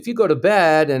 if you go to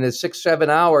bed and it's 6-7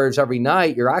 hours every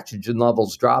night, your oxygen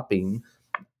level's dropping.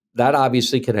 That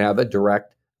obviously can have a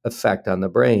direct effect on the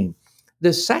brain.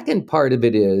 The second part of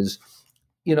it is,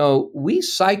 we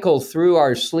cycle through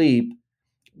our sleep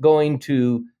going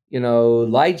to,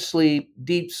 light sleep,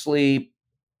 deep sleep,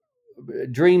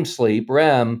 dream sleep,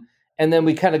 REM, and then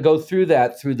we kind of go through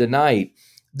that through the night.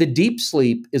 The deep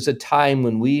sleep is a time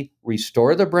when we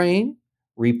restore the brain,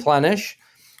 replenish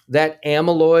that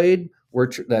amyloid,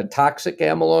 that toxic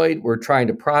amyloid we're trying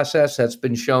to process. That's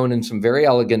been shown in some very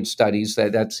elegant studies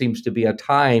that seems to be a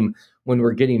time when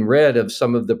we're getting rid of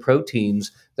some of the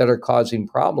proteins that are causing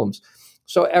problems.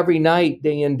 So every night,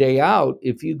 day in, day out,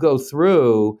 if you go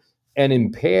through and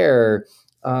impair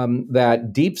that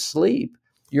deep sleep,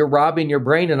 you're robbing your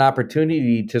brain an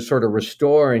opportunity to sort of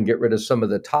restore and get rid of some of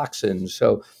the toxins.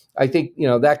 So I think,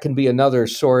 that can be another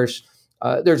source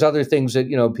There's other things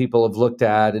that people have looked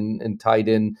at and tied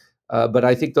in, but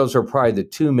I think those are probably the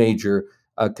two major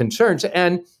concerns.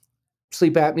 And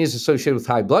sleep apnea is associated with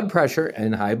high blood pressure,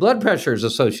 and high blood pressure is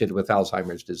associated with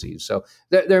Alzheimer's disease. So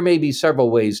there may be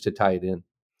several ways to tie it in.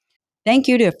 Thank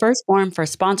you to First Form for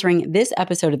sponsoring this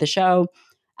episode of the show.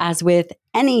 As with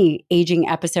any aging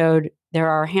episode, there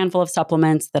are a handful of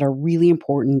supplements that are really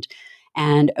important,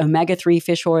 and omega-3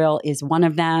 fish oil is one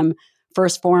of them.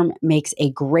 First Form makes a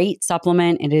great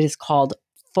supplement, and it is called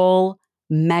Full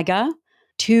Mega.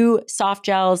 2 soft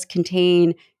gels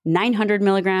contain 900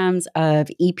 milligrams of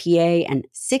EPA and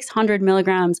 600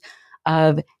 milligrams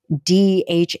of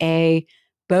DHA.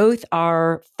 Both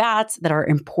are fats that are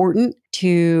important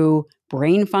to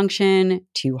brain function,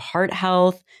 to heart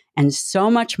health, and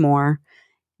so much more.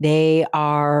 They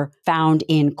are found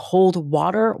in cold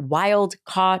water, wild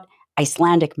caught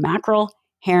Icelandic mackerel,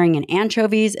 herring, and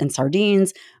anchovies, and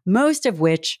sardines, most of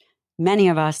which many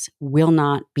of us will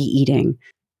not be eating.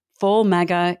 Full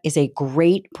Mega is a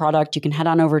great product. You can head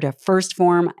on over to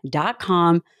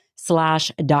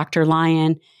firstform.com/Dr.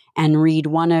 Lion and read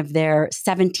one of their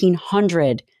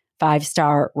 1,700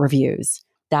 5-star reviews.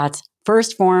 That's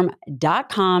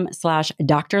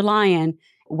firstform.com/Dr. Lion.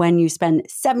 When you spend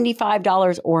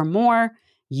 $75 or more,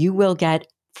 you will get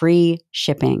free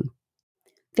shipping.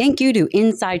 Thank you to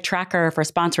Inside Tracker for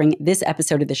sponsoring this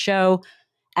episode of the show.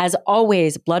 As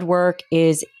always, blood work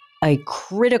is a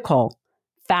critical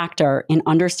factor in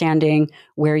understanding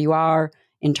where you are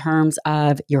in terms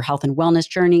of your health and wellness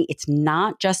journey. It's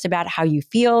not just about how you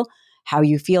feel. How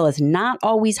you feel is not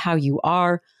always how you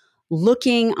are.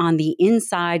 Looking on the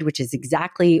inside, which is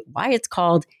exactly why it's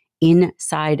called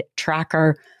Inside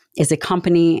Tracker, is a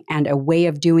company and a way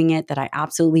of doing it that I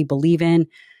absolutely believe in.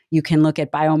 You can look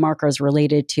at biomarkers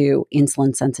related to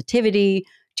insulin sensitivity,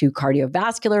 to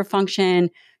cardiovascular function,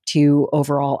 to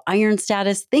overall iron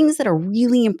status, things that are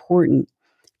really important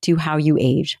to how you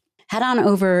age. Head on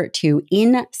over to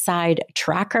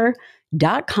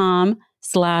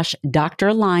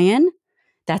insidetracker.com/Dr. Lion.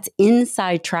 That's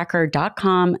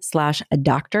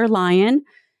insidetracker.com/Dr. Lion.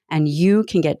 And you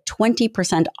can get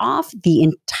 20% off the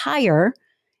entire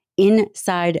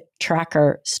Inside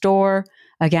Tracker store.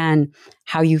 Again,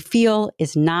 how you feel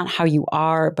is not how you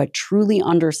are, but truly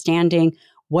understanding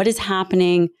what is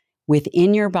happening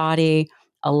within your body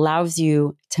allows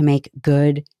you to make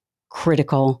good,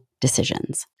 critical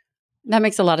decisions. That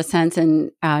makes a lot of sense.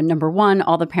 And number one,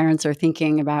 all the parents are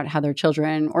thinking about how their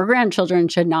children or grandchildren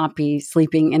should not be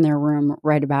sleeping in their room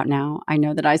right about now. I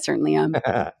know that I certainly am.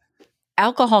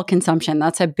 Alcohol consumption,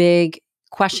 that's a big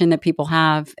question that people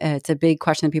have. It's a big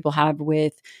question that people have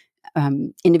with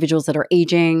individuals that are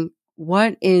aging.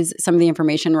 What is some of the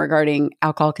information regarding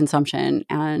alcohol consumption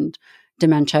and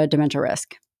dementia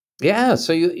risk? Yeah,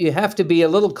 so you have to be a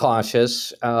little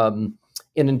cautious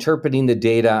in interpreting the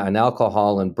data on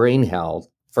alcohol and brain health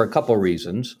for a couple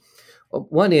reasons.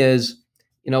 One is,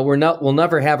 we'll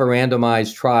never have a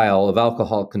randomized trial of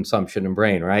alcohol consumption in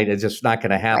brain, right? It's just not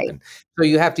going to happen. Right. So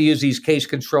you have to use these case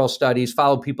control studies,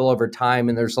 follow people over time,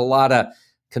 and there's a lot of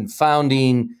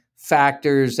confounding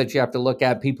factors that you have to look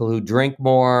at. People who drink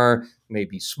more,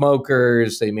 maybe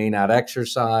smokers, they may not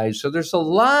exercise. So there's a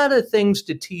lot of things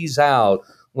to tease out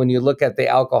when you look at the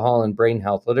alcohol and brain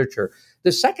health literature.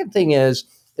 The second thing is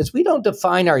we don't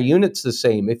define our units the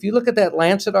same. If you look at that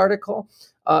Lancet article,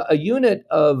 a unit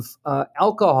of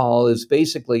alcohol is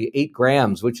basically 8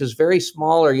 grams, which is very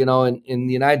smaller. In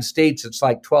the United States, it's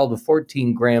like 12 to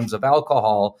 14 grams of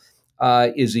alcohol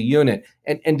is a unit.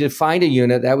 And to find a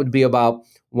unit, that would be about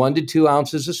 1 to 2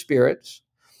 ounces of spirits,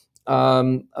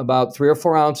 about 3 or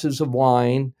 4 ounces of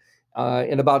wine,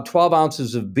 and about 12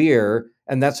 ounces of beer.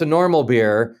 And that's a normal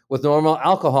beer with normal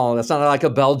alcohol. That's not like a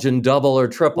Belgian double or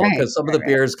triple, because some of the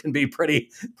beers can be pretty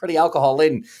alcohol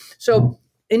laden. So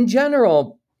in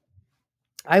general,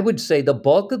 I would say the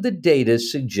bulk of the data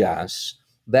suggests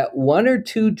that 1 or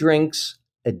 2 drinks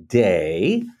a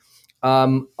day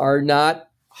are not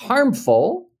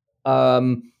harmful.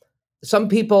 Some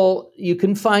people, you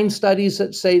can find studies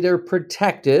that say they're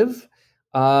protective.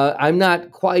 I'm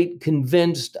not quite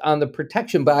convinced on the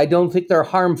protection, but I don't think they're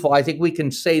harmful. I think we can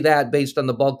say that based on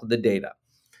the bulk of the data.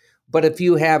 But if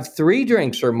you have 3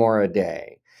 drinks or more a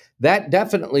day, that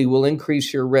definitely will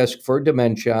increase your risk for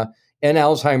dementia and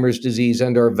Alzheimer's disease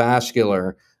and or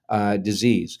vascular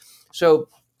disease. So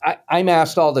I'm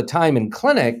asked all the time in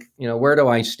clinic, where do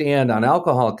I stand on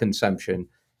alcohol consumption?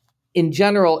 In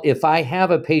general, if I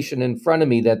have a patient in front of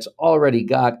me that's already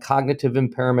got cognitive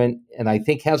impairment and I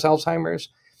think has Alzheimer's,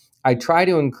 I try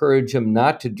to encourage him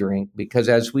not to drink because,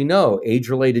 as we know,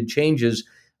 age-related changes,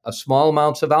 small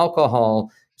amounts of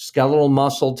alcohol skeletal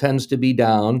muscle tends to be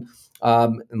down,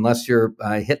 unless you're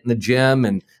hitting the gym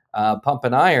and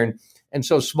pumping iron. And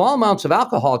so small amounts of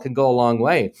alcohol can go a long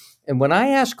way. And when I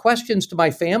ask questions to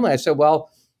my family, I said, well,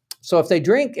 so if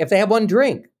they have one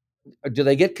drink, do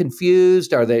they get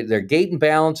confused? Are their gait and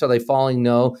balance? Are they falling?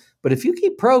 No. But if you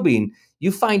keep probing,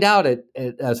 you find out at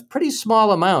a pretty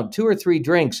small amount, 2 or 3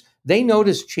 drinks, they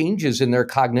notice changes in their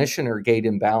cognition or gait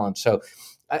and balance. So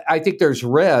I think there's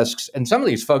risks. And some of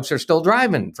these folks are still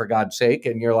driving, for God's sake.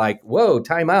 And you're like, whoa,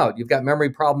 time out. You've got memory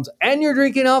problems and you're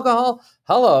drinking alcohol.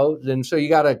 Hello. And so you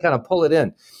got to kind of pull it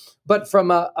in. But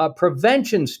from a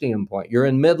prevention standpoint, you're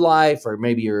in midlife or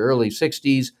maybe your early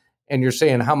 60s, and you're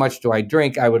saying, how much do I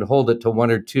drink? I would hold it to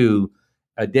 1 or 2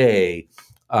 a day,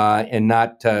 and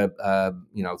not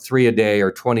 3 a day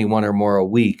or 21 or more a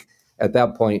week. At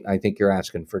that point, I think you're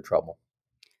asking for trouble.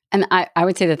 And I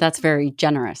would say that that's very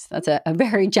generous. That's a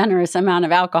very generous amount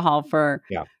of alcohol for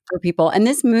people. And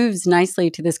this moves nicely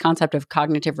to this concept of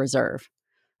cognitive reserve.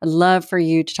 I'd love for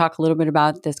you to talk a little bit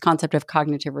about this concept of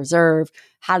cognitive reserve.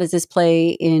 How does this play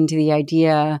into the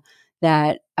idea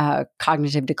that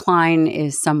cognitive decline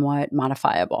is somewhat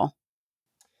modifiable?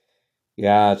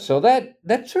 Yeah, so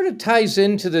that sort of ties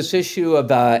into this issue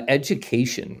of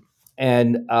education.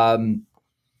 And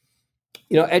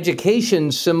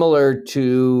education, similar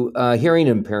to hearing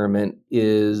impairment,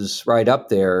 is right up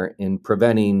there in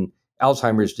preventing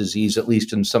Alzheimer's disease, at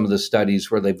least in some of the studies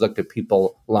where they've looked at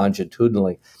people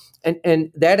longitudinally.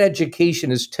 And that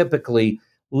education is typically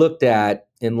looked at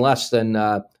in less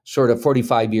than sort of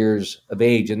 45 years of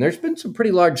age. And there's been some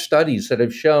pretty large studies that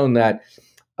have shown that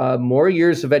more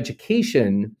years of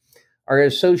education are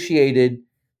associated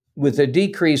with a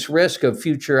decreased risk of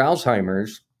future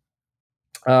Alzheimer's,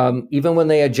 even when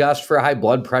they adjust for high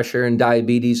blood pressure and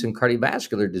diabetes and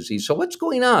cardiovascular disease. So what's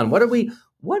going on? What are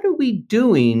we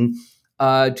doing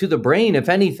to the brain, if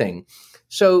anything?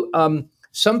 So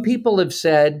some people have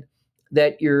said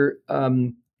that you're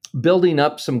building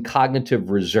up some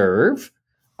cognitive reserve.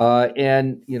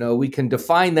 And we can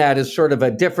define that as sort of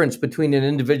a difference between an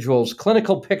individual's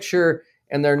clinical picture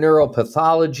and their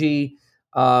neuropathology.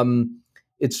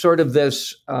 It's sort of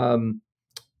this,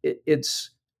 it's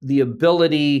the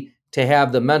ability to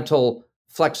have the mental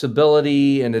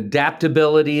flexibility and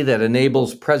adaptability that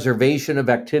enables preservation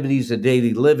of activities of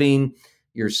daily living.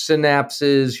 Your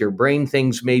synapses, your brain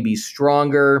things may be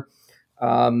stronger,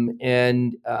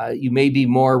 and you may be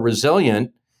more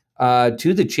resilient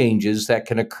to the changes that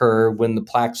can occur when the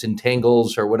plaques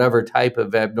entangles or whatever type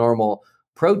of abnormal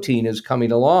protein is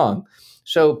coming along.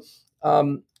 So,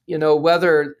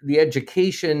 whether the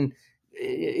education,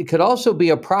 it could also be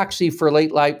a proxy for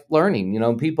late life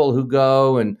learning. People who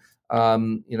go and,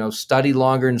 study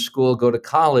longer in school, go to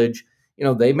college,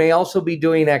 they may also be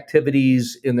doing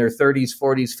activities in their 30s,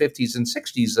 40s, 50s, and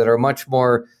 60s that are much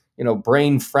more,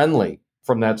 brain friendly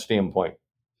from that standpoint.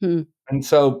 And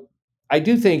so I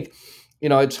do think,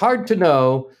 it's hard to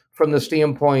know from the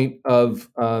standpoint of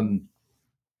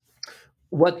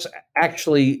what's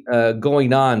actually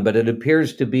going on, but it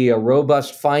appears to be a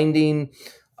robust finding.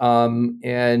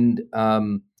 And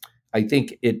I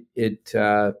think it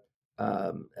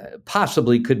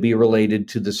possibly could be related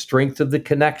to the strength of the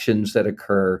connections that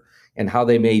occur and how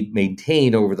they may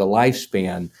maintain over the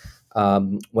lifespan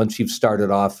once you've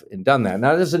started off and done that.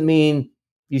 Now, that doesn't mean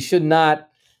you should not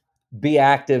be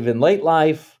active in late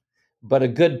life, but a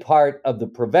good part of the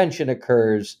prevention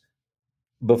occurs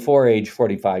before age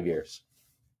 45 years.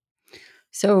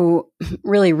 So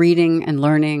really reading and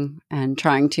learning and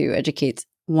trying to educate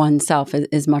oneself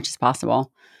as much as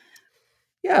possible.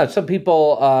 Yeah, some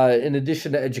people, in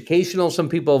addition to educational, some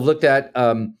people have looked at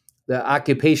the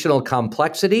occupational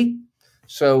complexity.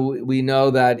 So we know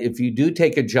that if you do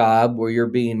take a job where you're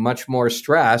being much more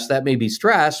stressed, that may be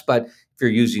stress, but if you're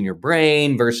using your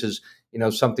brain versus,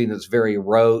 something that's very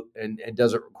rote and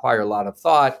doesn't require a lot of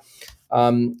thought,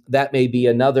 that may be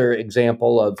another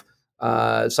example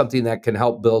of something that can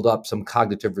help build up some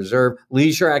cognitive reserve.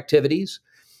 Leisure activities.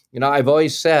 I've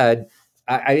always said,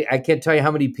 I can't tell you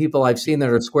how many people I've seen that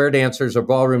are square dancers or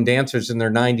ballroom dancers in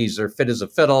their 90s. They're fit as a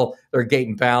fiddle. Their gait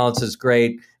and balance is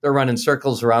great. They're running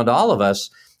circles around all of us.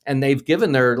 And they've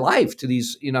given their life to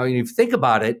these, you think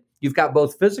about it, you've got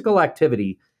both physical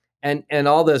activity and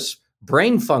all this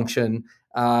brain function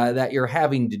that you're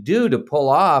having to do to pull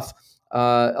off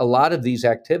a lot of these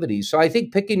activities. So I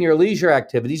think picking your leisure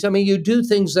activities, you do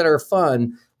things that are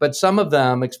fun, but some of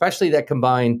them, especially that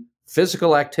combine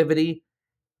physical activity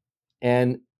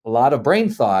and a lot of brain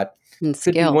thought, And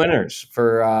could be skill. winners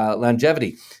for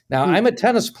longevity. Now, I'm a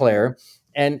tennis player,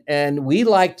 and we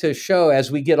like to show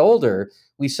as we get older,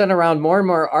 we sent around more and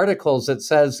more articles that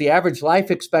says the average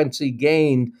life expectancy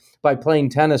gained by playing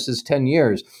tennis is 10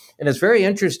 years. And it's very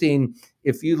interesting.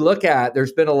 If you look at,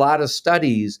 there's been a lot of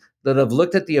studies that have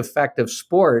looked at the effect of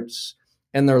sports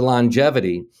and their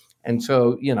longevity. And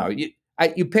so,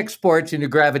 you pick sports and you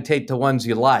gravitate to ones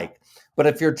you like. But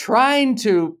if you're trying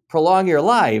to prolong your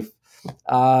life,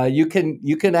 you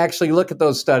can actually look at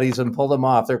those studies and pull them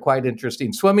off. They're quite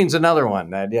interesting. Swimming's another one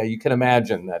that you can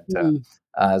imagine that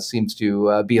Mm. seems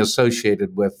to be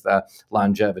associated with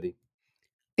longevity.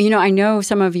 I know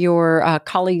some of your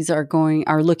colleagues are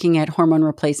looking at hormone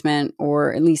replacement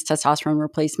or at least testosterone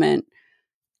replacement.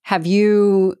 Have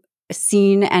you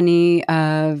seen any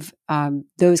of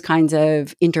those kinds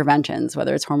of interventions,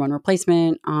 whether it's hormone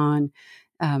replacement on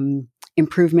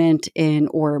improvement in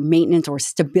or maintenance or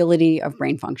stability of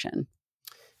brain function?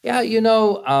 Yeah,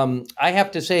 I have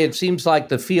to say, it seems like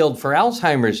the field for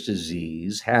Alzheimer's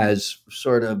disease has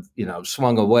sort of,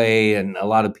 swung away, and a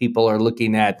lot of people are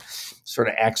looking at sort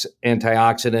of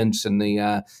antioxidants and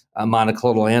the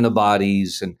monoclonal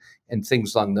antibodies and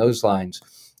things along those lines.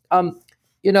 Um,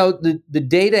 the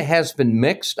data has been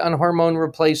mixed on hormone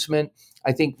replacement.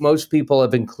 I think most people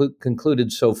have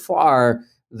concluded so far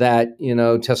that,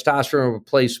 testosterone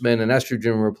replacement and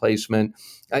estrogen replacement,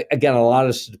 again, a lot of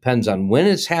this depends on when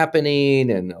it's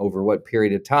happening and over what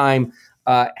period of time,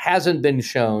 hasn't been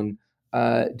shown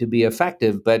to be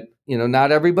effective. But,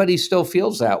 not everybody still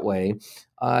feels that way.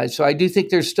 So I do think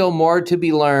there's still more to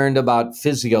be learned about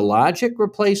physiologic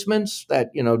replacements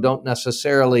that, don't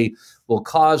necessarily will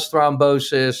cause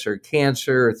thrombosis or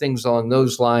cancer or things along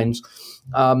those lines.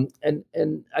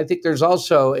 And I think there's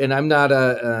also, and I'm not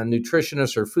a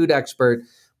nutritionist or food expert,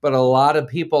 but a lot of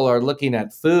people are looking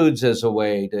at foods as a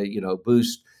way to,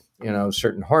 boost,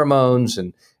 certain hormones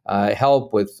and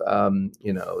help with,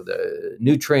 the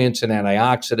nutrients and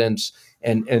antioxidants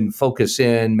and focus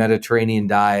in Mediterranean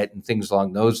diet and things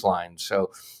along those lines.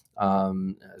 So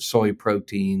soy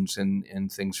proteins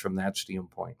and things from that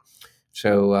standpoint.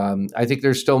 So I think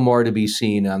there's still more to be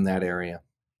seen on that area.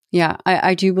 Yeah,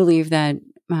 I do believe that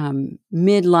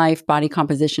midlife body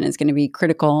composition is going to be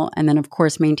critical. And then, of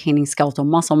course, maintaining skeletal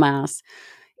muscle mass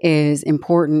is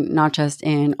important, not just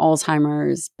in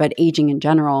Alzheimer's, but aging in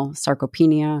general,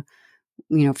 sarcopenia.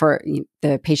 For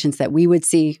the patients that we would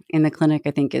see in the clinic,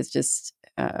 I think is just,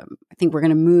 I think we're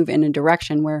going to move in a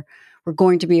direction where we're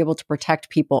going to be able to protect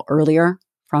people earlier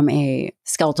from a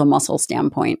skeletal muscle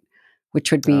standpoint,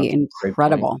 which would be Great point.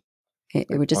 incredible. It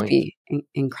Great would just point. be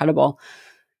incredible.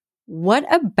 What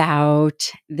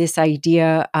about this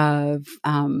idea of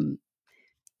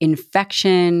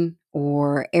infection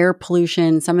or air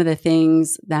pollution, some of the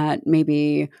things that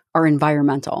maybe are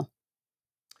environmental?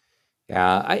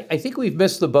 Yeah, I think we've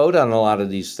missed the boat on a lot of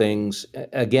these things.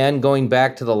 Again, going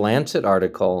back to the Lancet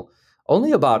article,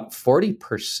 only about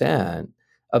 40%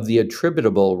 of the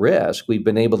attributable risk we've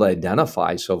been able to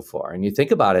identify so far. And you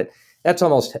think about it, that's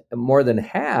almost more than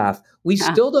half. We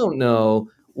Yeah. still don't know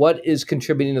what is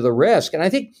contributing to the risk. And I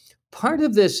think part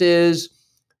of this is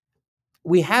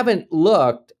we haven't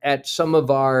looked at some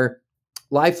of our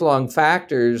lifelong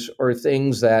factors or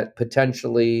things that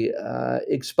potentially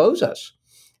expose us.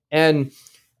 And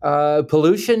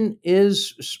pollution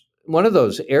is one of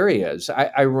those areas.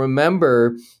 I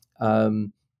remember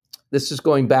this is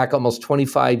going back almost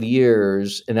 25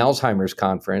 years, an Alzheimer's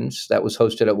conference that was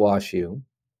hosted at WashU.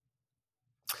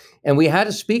 And we had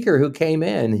a speaker who came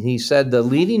in. He said the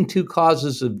leading two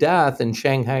causes of death in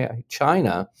Shanghai,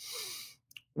 China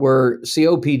were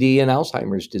COPD and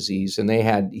Alzheimer's disease. And they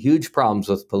had huge problems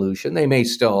with pollution. They may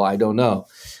still, I don't know.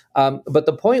 But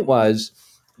the point was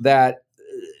that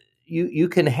you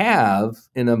can have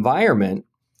an environment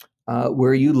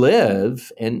where you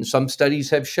live, and some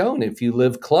studies have shown if you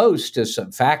live close to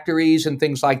some factories and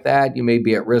things like that, you may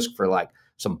be at risk for like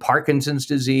some Parkinson's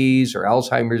disease or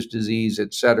Alzheimer's disease,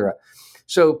 et cetera.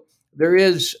 So there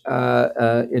is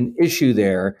an issue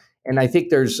there. And I think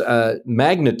there's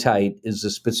magnetite is the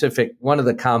specific one of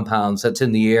the compounds that's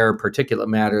in the air, particulate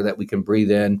matter that we can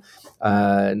breathe in,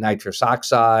 nitrous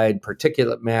oxide,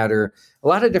 particulate matter. A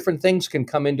lot of different things can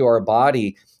come into our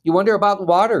body. You wonder about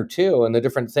water too, and the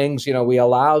different things. We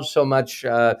allow so much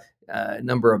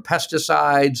number of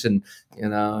pesticides and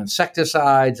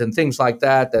insecticides and things like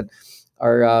that that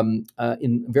are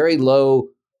in very low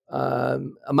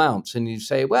amounts. And you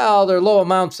say, well, they're low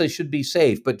amounts, they should be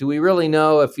safe. But do we really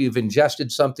know if you've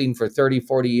ingested something for 30,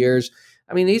 40 years?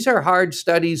 I mean, these are hard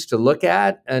studies to look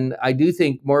at. And I do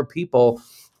think more people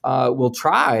will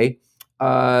try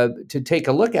to take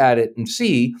a look at it and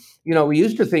see. We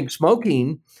used to think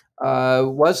smoking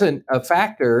wasn't a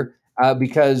factor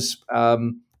because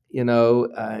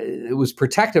it was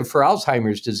protective for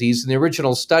Alzheimer's disease. And the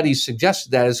original studies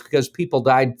suggested that is because people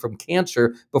died from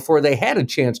cancer before they had a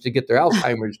chance to get their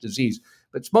Alzheimer's disease.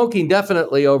 But smoking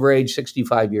definitely over age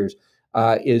 65 years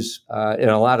is, in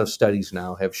a lot of studies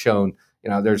now have shown,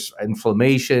 there's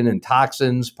inflammation and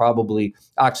toxins, probably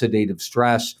oxidative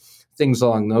stress, things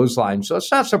along those lines. So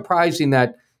it's not surprising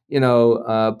that,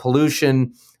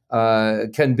 pollution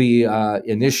can be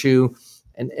an issue.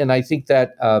 And I think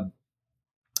that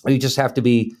we just have to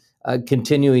be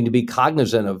continuing to be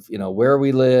cognizant of, where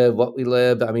we live, what we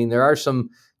live. I mean, there are some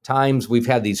times we've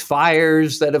had these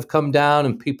fires that have come down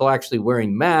and people actually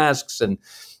wearing masks. And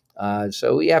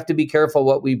so we have to be careful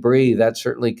what we breathe. That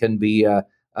certainly can be a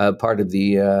part of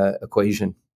the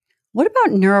equation. What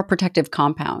about neuroprotective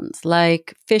compounds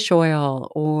like fish oil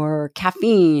or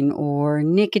caffeine or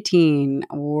nicotine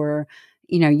or,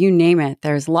 you name it?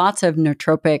 There's lots of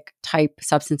nootropic type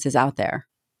substances out there.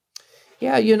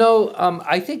 Yeah,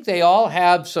 I think they all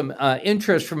have some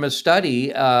interest from a study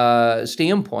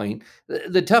standpoint.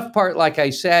 The tough part, like I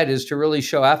said, is to really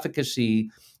show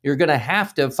efficacy. You're going to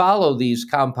have to follow these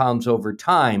compounds over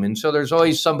time. And so there's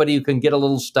always somebody who can get a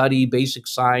little study, basic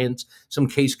science, some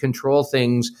case control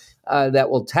things that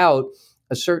will tout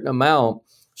a certain amount.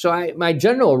 So my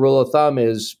general rule of thumb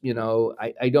is,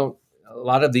 I don't, a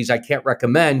lot of these I can't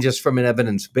recommend just from an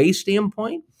evidence-based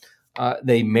standpoint.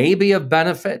 They may be of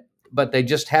benefit, but they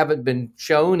just haven't been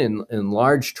shown in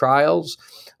large trials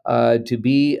to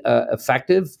be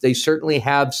effective. They certainly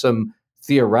have some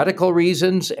theoretical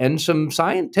reasons and some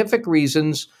scientific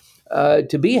reasons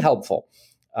to be helpful.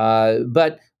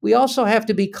 But we also have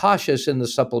to be cautious in the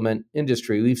supplement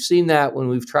industry. We've seen that when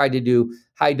we've tried to do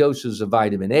high doses of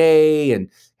vitamin A and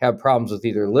have problems with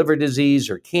either liver disease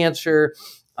or cancer.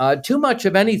 Too much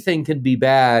of anything can be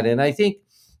bad. And I think,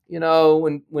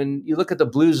 when you look at the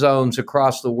blue zones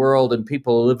across the world and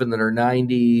people living in their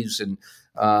 90s and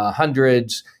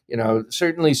hundreds,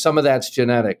 certainly some of that's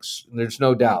genetics. There's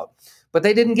no doubt. But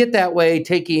they didn't get that way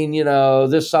taking,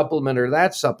 this supplement or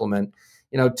that supplement.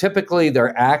 Typically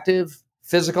they're active,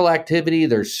 physical activity,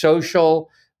 they're social,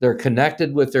 they're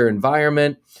connected with their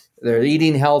environment, they're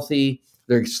eating healthy,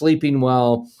 they're sleeping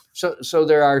well. So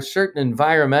there are certain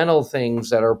environmental things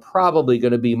that are probably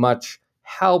going to be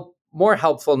more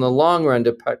helpful in the long run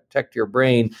to protect your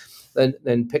brain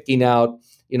than picking out,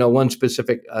 one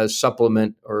specific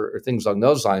supplement or things along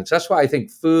those lines. That's why I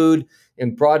think food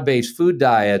and broad-based food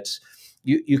diets,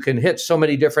 you can hit so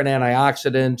many different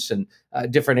antioxidants and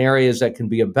different areas that can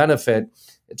be a benefit.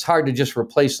 It's hard to just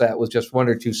replace that with just one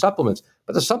or two supplements.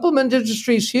 But the supplement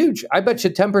industry is huge. I bet you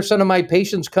 10% of my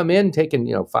patients come in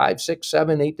taking, 5, 6,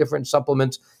 7, 8 different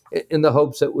supplements in the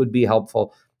hopes it would be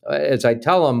helpful. As I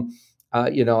tell them,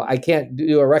 I can't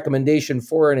do a recommendation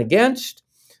for and against,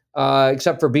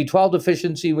 except for B12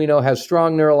 deficiency. We know has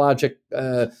strong neurologic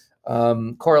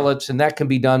correlates, and that can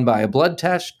be done by a blood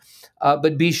test.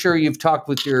 But be sure you've talked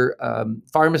with your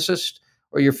pharmacist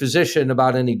or your physician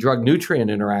about any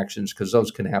drug-nutrient interactions, because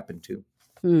those can happen too.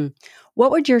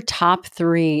 What would your top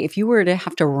 3, if you were to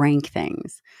have to rank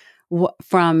things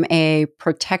from a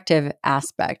protective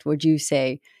aspect, would you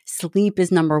say sleep is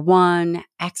number 1,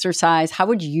 exercise? How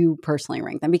would you personally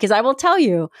rank them? Because I will tell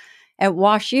you, at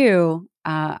WashU,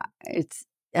 I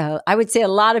would say a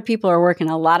lot of people are working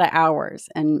a lot of hours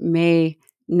and may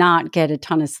not get a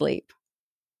ton of sleep.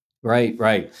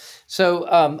 Right. So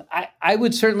I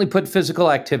would certainly put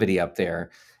physical activity up there.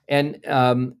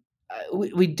 And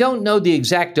we don't know the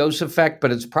exact dose effect,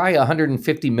 but it's probably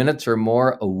 150 minutes or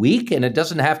more a week. And it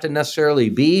doesn't have to necessarily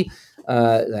be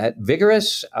that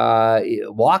vigorous.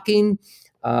 Walking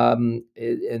and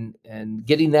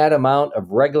getting that amount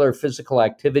of regular physical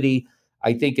activity,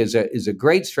 I think is a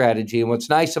great strategy. And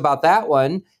what's nice about that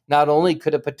one, not only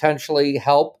could it potentially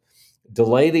help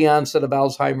delay the onset of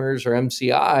Alzheimer's or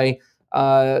MCI,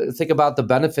 think about the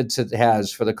benefits it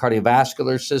has for the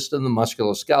cardiovascular system, the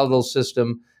musculoskeletal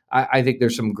system. I think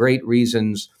there's some great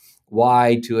reasons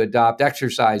why to adopt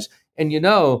exercise. And,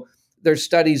 there's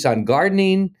studies on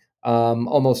gardening,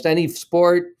 almost any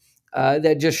sport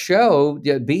that just show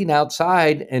that being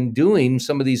outside and doing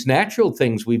some of these natural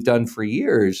things we've done for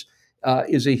years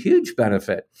is a huge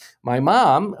benefit. My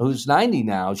mom, who's 90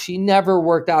 now, she never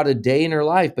worked out a day in her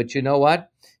life, but you know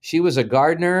what? She was a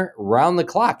gardener round the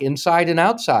clock, inside and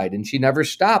outside, and she never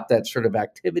stopped that sort of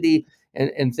activity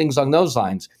and things along those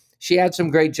lines. She had some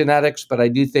great genetics, but I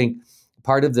do think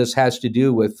part of this has to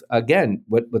do with, again,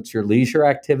 what's your leisure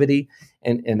activity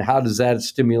and how does that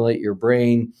stimulate your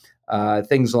brain,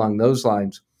 things along those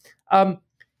lines.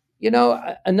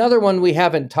 Another one we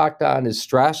haven't talked on is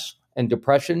stress and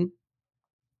depression.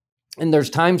 And there's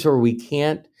times where we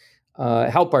can't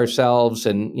help ourselves,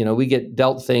 and we get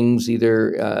dealt things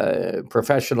either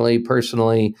professionally,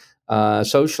 personally,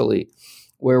 socially,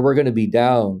 where we're going to be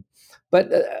down. But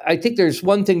I think there's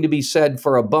one thing to be said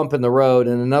for a bump in the road,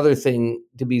 and another thing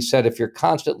to be said if you're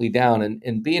constantly down,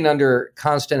 and being under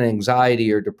constant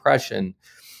anxiety or depression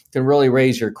can really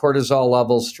raise your cortisol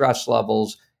levels, stress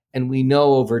levels, and we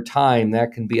know over time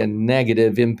that can be a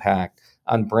negative impact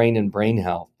on brain and brain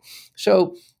health.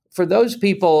 So for those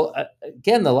people,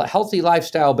 again, the healthy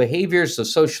lifestyle behaviors, the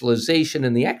socialization,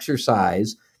 and the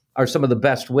exercise are some of the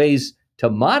best ways to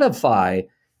modify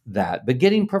that. But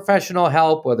getting professional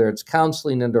help, whether it's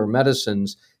counseling and or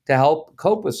medicines, to help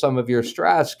cope with some of your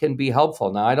stress can be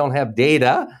helpful. Now, I don't have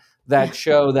data that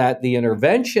show that the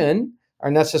intervention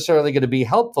are necessarily going to be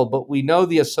helpful, but we know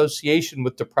the association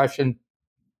with depression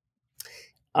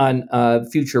on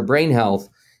future brain health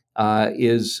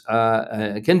is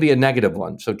can be a negative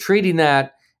one. So treating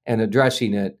that and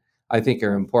addressing it, I think,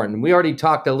 are important. We already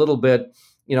talked a little bit,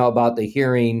 about the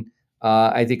hearing.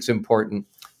 I think it's important.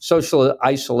 Social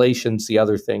isolation's the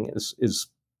other thing is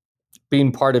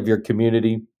being part of your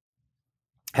community,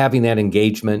 having that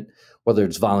engagement, whether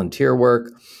it's volunteer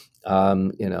work,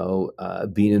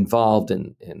 being involved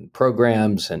in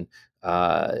programs and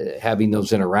having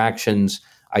those interactions,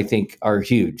 I think are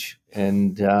huge.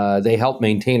 And they help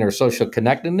maintain our social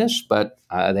connectedness, but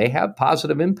they have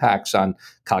positive impacts on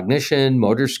cognition,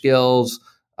 motor skills.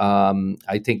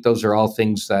 I think those are all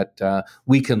things that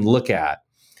we can look at.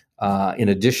 In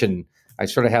addition, I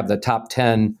sort of have the top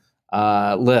 10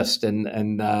 list,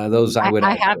 and those I would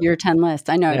I add have your 10 list.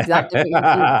 I know exactly what you're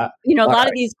saying. to. A All lot of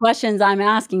right. these questions I'm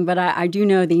asking, but I do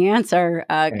know the answer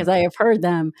because I have heard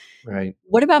them. Right.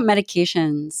 What about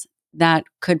medications that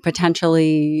could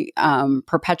potentially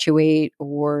perpetuate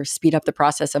or speed up the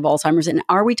process of Alzheimer's? And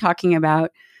are we talking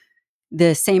about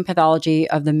the same pathology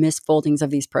of the misfoldings of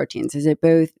these proteins? Is it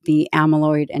both the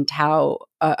amyloid and tau?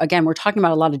 Again, we're talking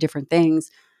about a lot of different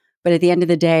things, but at the end of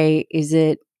the day, is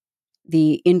it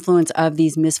the influence of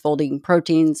these misfolding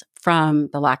proteins from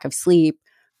the lack of sleep,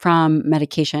 from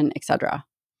medication, et cetera?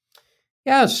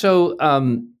 Yeah. So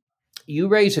you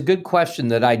raise a good question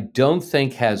that I don't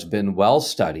think has been well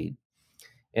studied.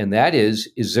 And that is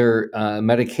there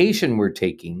medication we're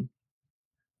taking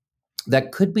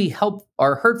that could be help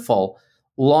or hurtful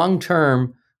long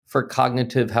term for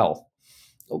cognitive health?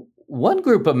 One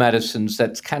group of medicines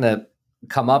that's kind of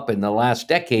come up in the last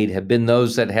decade have been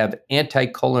those that have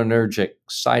anticholinergic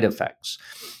side effects.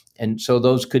 And so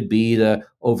those could be the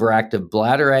overactive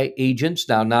bladder agents.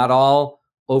 Now, not all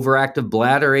overactive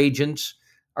bladder agents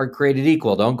are created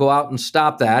equal. Don't go out and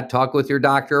stop that. Talk with your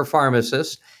doctor or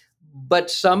pharmacist.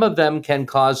 But some of them can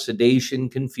cause sedation,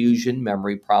 confusion,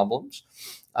 memory problems.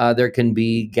 There can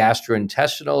be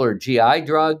gastrointestinal or GI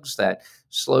drugs that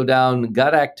slow down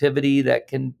gut activity that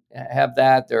can have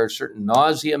that. There are certain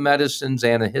nausea medicines,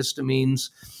 antihistamines.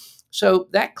 So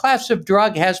that class of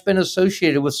drug has been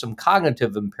associated with some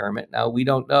cognitive impairment. Now, we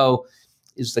don't know,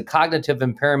 is the cognitive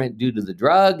impairment due to the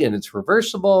drug and it's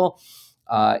reversible?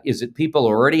 Is it people who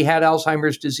already had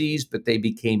Alzheimer's disease, but they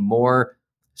became more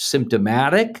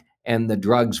symptomatic and the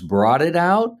drugs brought it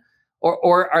out?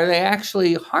 Or are they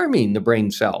actually harming the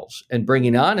brain cells and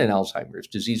bringing on an Alzheimer's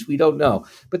disease? We don't know.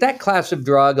 But that class of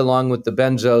drug, along with the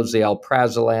benzos, the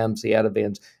alprazolams, the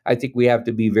Ativans, I think we have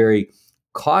to be very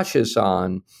cautious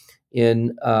on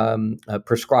in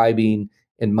prescribing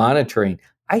and monitoring.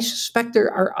 I suspect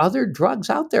there are other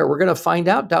drugs out there. We're going to find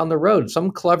out down the road.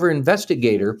 Some clever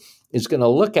investigator is going to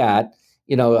look at,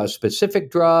 a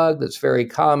specific drug that's very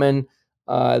common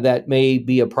that may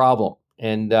be a problem.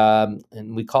 And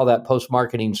we call that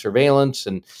post-marketing surveillance.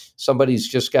 And somebody's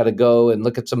just got to go and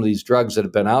look at some of these drugs that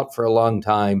have been out for a long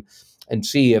time and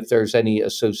see if there's any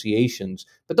associations.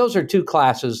 But those are two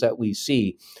classes that we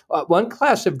see. One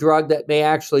class of drug that may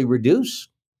actually reduce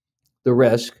the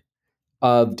risk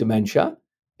of dementia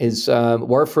is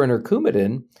warfarin or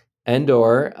Coumadin, and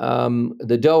or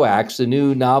the DOACs, the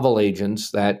new novel agents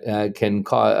that can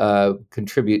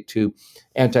contribute to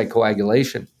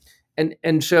anticoagulation.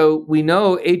 And so we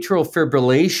know atrial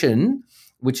fibrillation,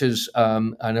 which is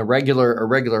an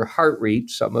irregular heart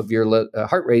rate. Some of your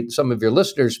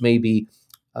listeners may be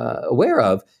aware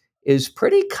of, is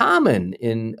pretty common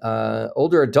in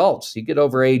older adults. You get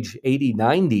over age 80,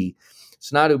 90.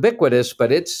 It's not ubiquitous,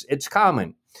 but it's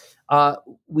common.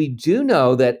 We do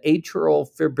know that atrial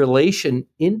fibrillation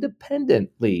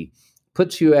independently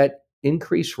puts you at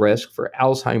increased risk for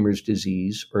Alzheimer's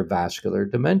disease or vascular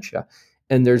dementia.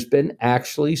 And there's been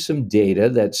actually some data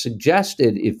that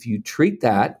suggested if you treat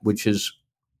that, which is,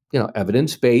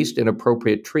 evidence-based and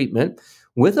appropriate treatment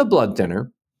with a blood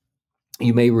thinner,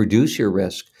 you may reduce your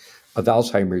risk of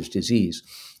Alzheimer's disease,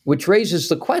 which raises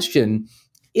the question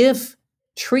if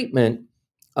treatment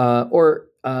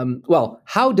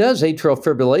how does atrial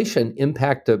fibrillation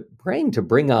impact the brain to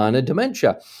bring on a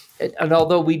dementia? And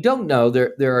although we don't know,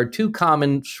 there are two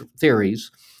common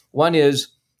theories. One is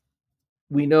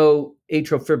we know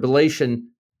atrial fibrillation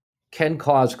can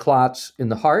cause clots in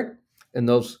the heart, and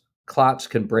those clots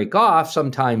can break off.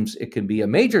 Sometimes it can be a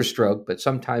major stroke, but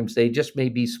sometimes they just may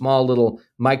be small little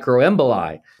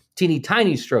microemboli, teeny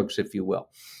tiny strokes, if you will.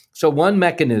 So one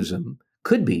mechanism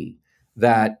could be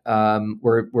that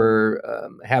we're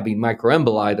having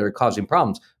microemboli that are causing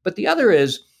problems. But the other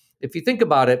is, if you think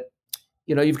about it,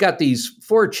 you've got these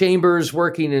four chambers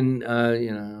working in,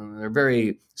 they're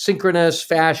very synchronous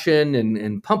fashion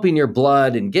and pumping your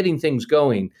blood and getting things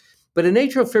going. But in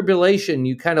atrial fibrillation,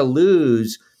 you kind of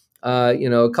lose,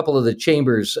 a couple of the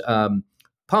chambers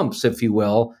pumps, if you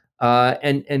will,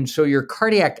 and so your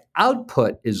cardiac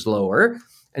output is lower,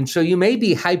 and so you may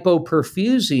be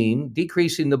hypoperfusing,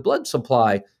 decreasing the blood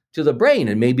supply to the brain,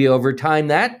 and maybe over time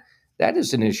that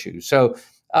is an issue. So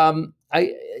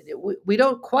we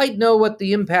don't quite know what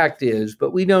the impact is,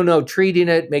 but we don't know treating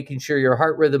it, making sure your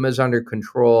heart rhythm is under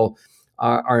control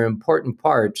are important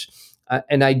parts.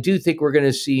 And I do think we're going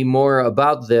to see more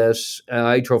about this,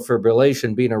 atrial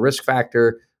fibrillation being a risk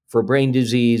factor for brain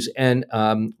disease and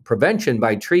prevention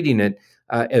by treating it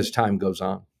as time goes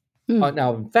on.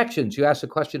 Now, infections, you asked a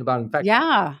question about infections.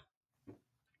 Yeah.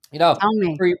 Tell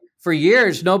me. For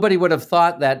years, nobody would have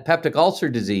thought that peptic ulcer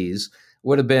disease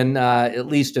would have been, at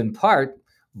least in part,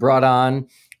 brought on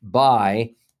by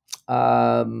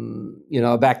a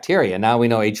bacteria. Now we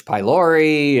know H.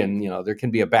 pylori, and there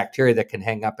can be a bacteria that can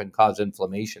hang up and cause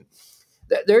inflammation.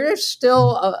 There is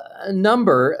still a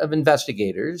number of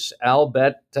investigators, I'll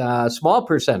bet a small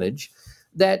percentage,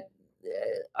 that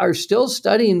are still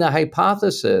studying the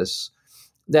hypothesis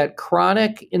that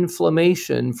chronic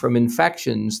inflammation from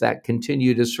infections that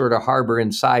continue to sort of harbor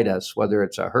inside us, whether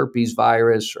it's a herpes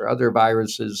virus or other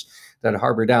viruses that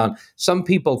harbor down. Some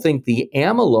people think the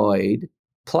amyloid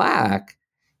plaque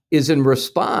is in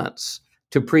response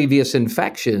to previous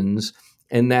infections,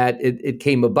 and that it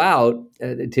came about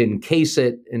to encase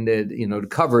it and to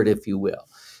cover it, if you will.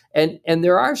 And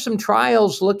there are some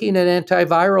trials looking at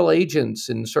antiviral agents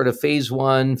in sort of phase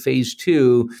 1, phase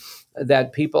 2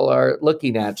 that people are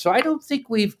looking at. So I don't think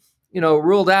we've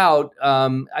ruled out.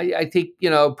 I think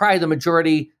probably the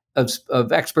majority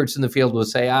of experts in the field will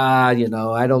say,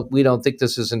 we don't think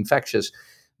this is infectious.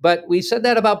 But we said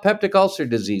that about peptic ulcer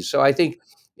disease. So I think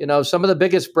some of the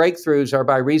biggest breakthroughs are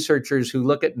by researchers who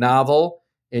look at novel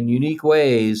and unique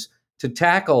ways to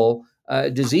tackle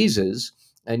diseases.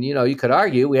 And you could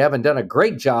argue we haven't done a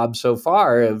great job so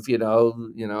far of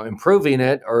improving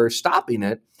it or stopping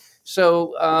it.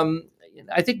 So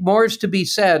I think more is to be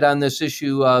said on this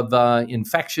issue of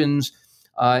infections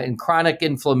and chronic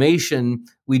inflammation.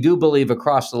 We do believe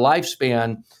across the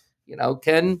lifespan,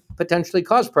 can potentially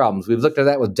cause problems. We've looked at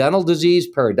that with dental disease,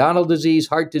 periodontal disease,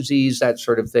 heart disease, that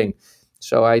sort of thing.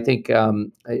 So I think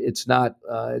it's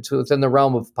within the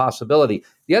realm of possibility.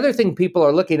 The other thing people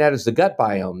are looking at is the gut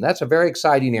biome. That's a very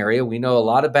exciting area. We know a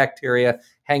lot of bacteria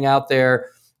hang out there.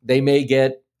 They may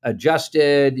get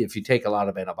adjusted if you take a lot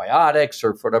of antibiotics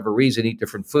or for whatever reason eat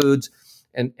different foods.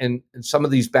 And some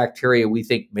of these bacteria we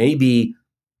think may be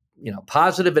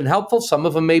positive and helpful. Some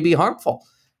of them may be harmful.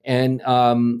 And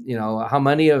how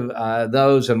many of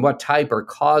those and what type are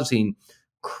causing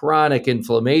chronic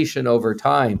inflammation over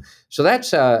time. So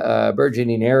that's a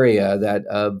burgeoning area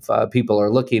that people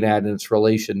are looking at in its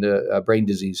relation to brain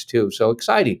disease too. So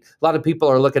exciting. A lot of people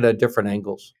are looking at different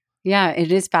angles. Yeah,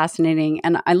 it is fascinating.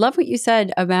 And I love what you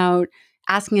said about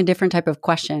asking a different type of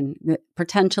question.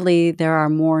 Potentially, there are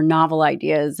more novel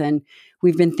ideas, and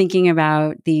we've been thinking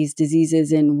about these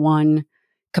diseases in one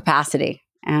capacity,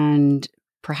 and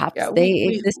perhaps they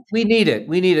exist. We need it.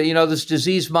 We need it. This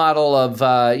disease model of,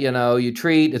 you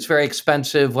treat, it's very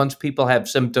expensive once people have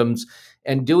symptoms,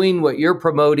 and doing what you're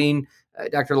promoting,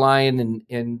 Dr. Lyon,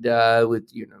 and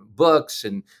with books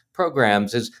and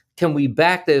programs is, can we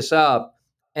back this up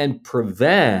and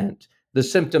prevent the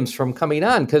symptoms from coming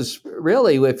on? Because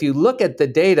really, if you look at the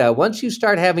data, once you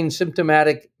start having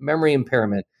symptomatic memory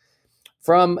impairment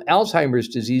from Alzheimer's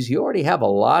disease, you already have a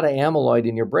lot of amyloid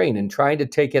in your brain, and trying to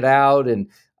take it out. And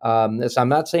I'm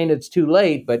not saying it's too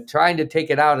late, but trying to take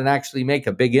it out and actually make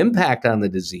a big impact on the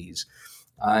disease.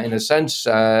 In a sense,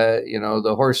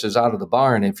 the horse is out of the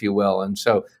barn, if you will. And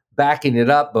so backing it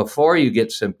up before you get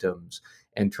symptoms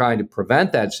and trying to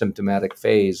prevent that symptomatic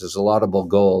phase is a laudable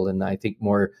goal. And I think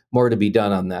more to be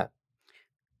done on that.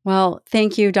 Well,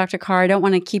 thank you, Dr. Carr. I don't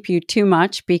want to keep you too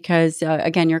much because,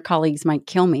 again, your colleagues might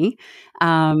kill me.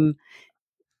 Um,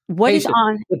 what is Patient,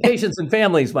 on the patients and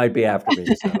families might be after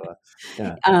me. So,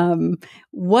 yeah. um,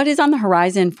 what is on the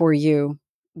horizon for you?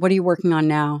 What are you working on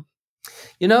now?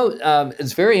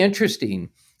 It's very interesting.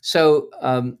 So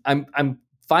I'm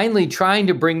finally trying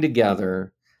to bring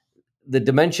together the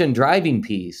dementia and driving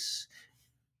piece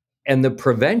and the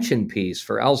prevention piece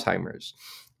for Alzheimer's.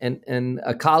 And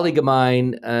a colleague of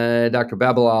mine, Dr.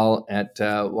 Babalal at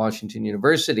Washington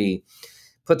University,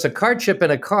 puts a card chip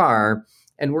in a car,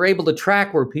 and we're able to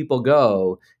track where people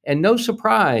go. And no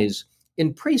surprise,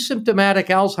 in pre-symptomatic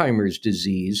Alzheimer's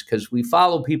disease, because we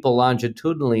follow people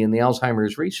longitudinally in the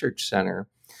Alzheimer's Research Center,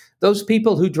 those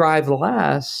people who drive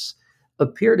less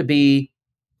appear to be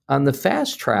on the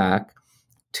fast track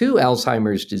to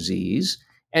Alzheimer's disease.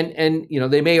 And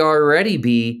they may already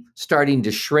be starting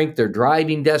to shrink their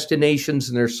driving destinations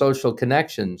and their social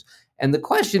connections. And the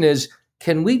question is,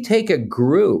 can we take a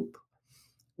group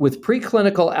with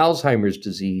preclinical Alzheimer's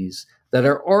disease that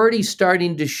are already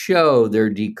starting to show they're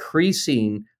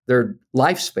decreasing their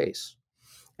life space,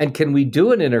 and can we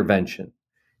do an intervention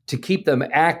to keep them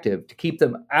active, to keep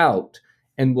them out?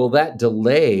 And will that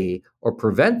delay or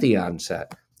prevent the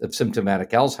onset of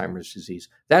symptomatic Alzheimer's disease?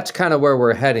 That's kind of where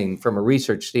we're heading from a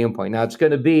research standpoint. Now, it's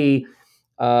going to be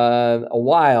a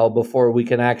while before we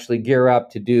can actually gear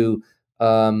up to do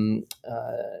a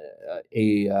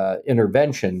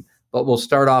intervention. But we'll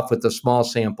start off with a small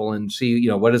sample and see,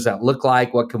 what does that look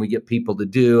like? What can we get people to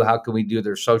do? How can we do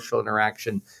their social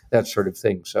interaction? That sort of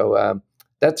thing. So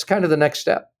that's kind of the next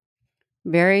step.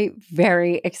 Very,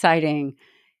 very exciting.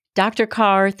 Dr.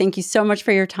 Carr, thank you so much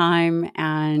for your time,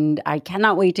 and I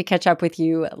cannot wait to catch up with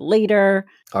you later.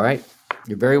 All right.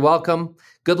 You're very welcome.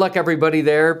 Good luck, everybody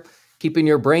there, keeping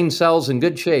your brain cells in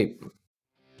good shape.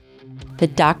 The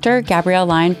Dr. Gabrielle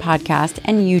Lyon podcast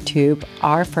and YouTube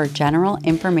are for general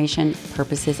information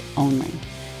purposes only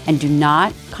and do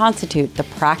not constitute the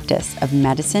practice of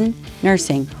medicine,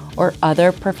 nursing, or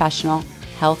other professional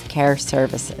healthcare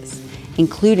services,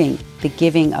 including the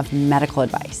giving of medical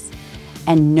advice.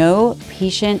 And no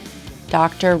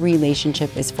patient-doctor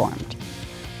relationship is formed.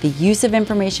 The use of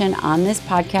information on this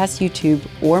podcast, YouTube,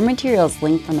 or materials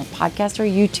linked from the podcast or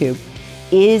YouTube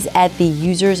is at the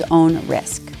user's own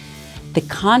risk. The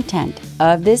content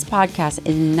of this podcast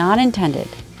is not intended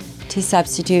to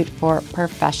substitute for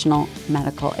professional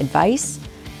medical advice,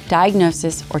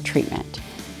 diagnosis, or treatment.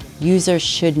 Users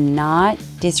should not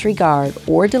disregard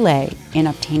or delay in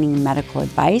obtaining medical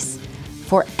advice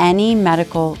for any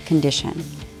medical condition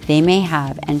they may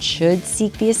have and should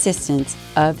seek the assistance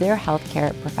of their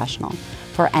healthcare professional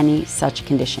for any such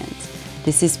conditions.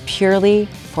 This is purely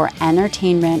for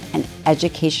entertainment and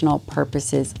educational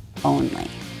purposes only.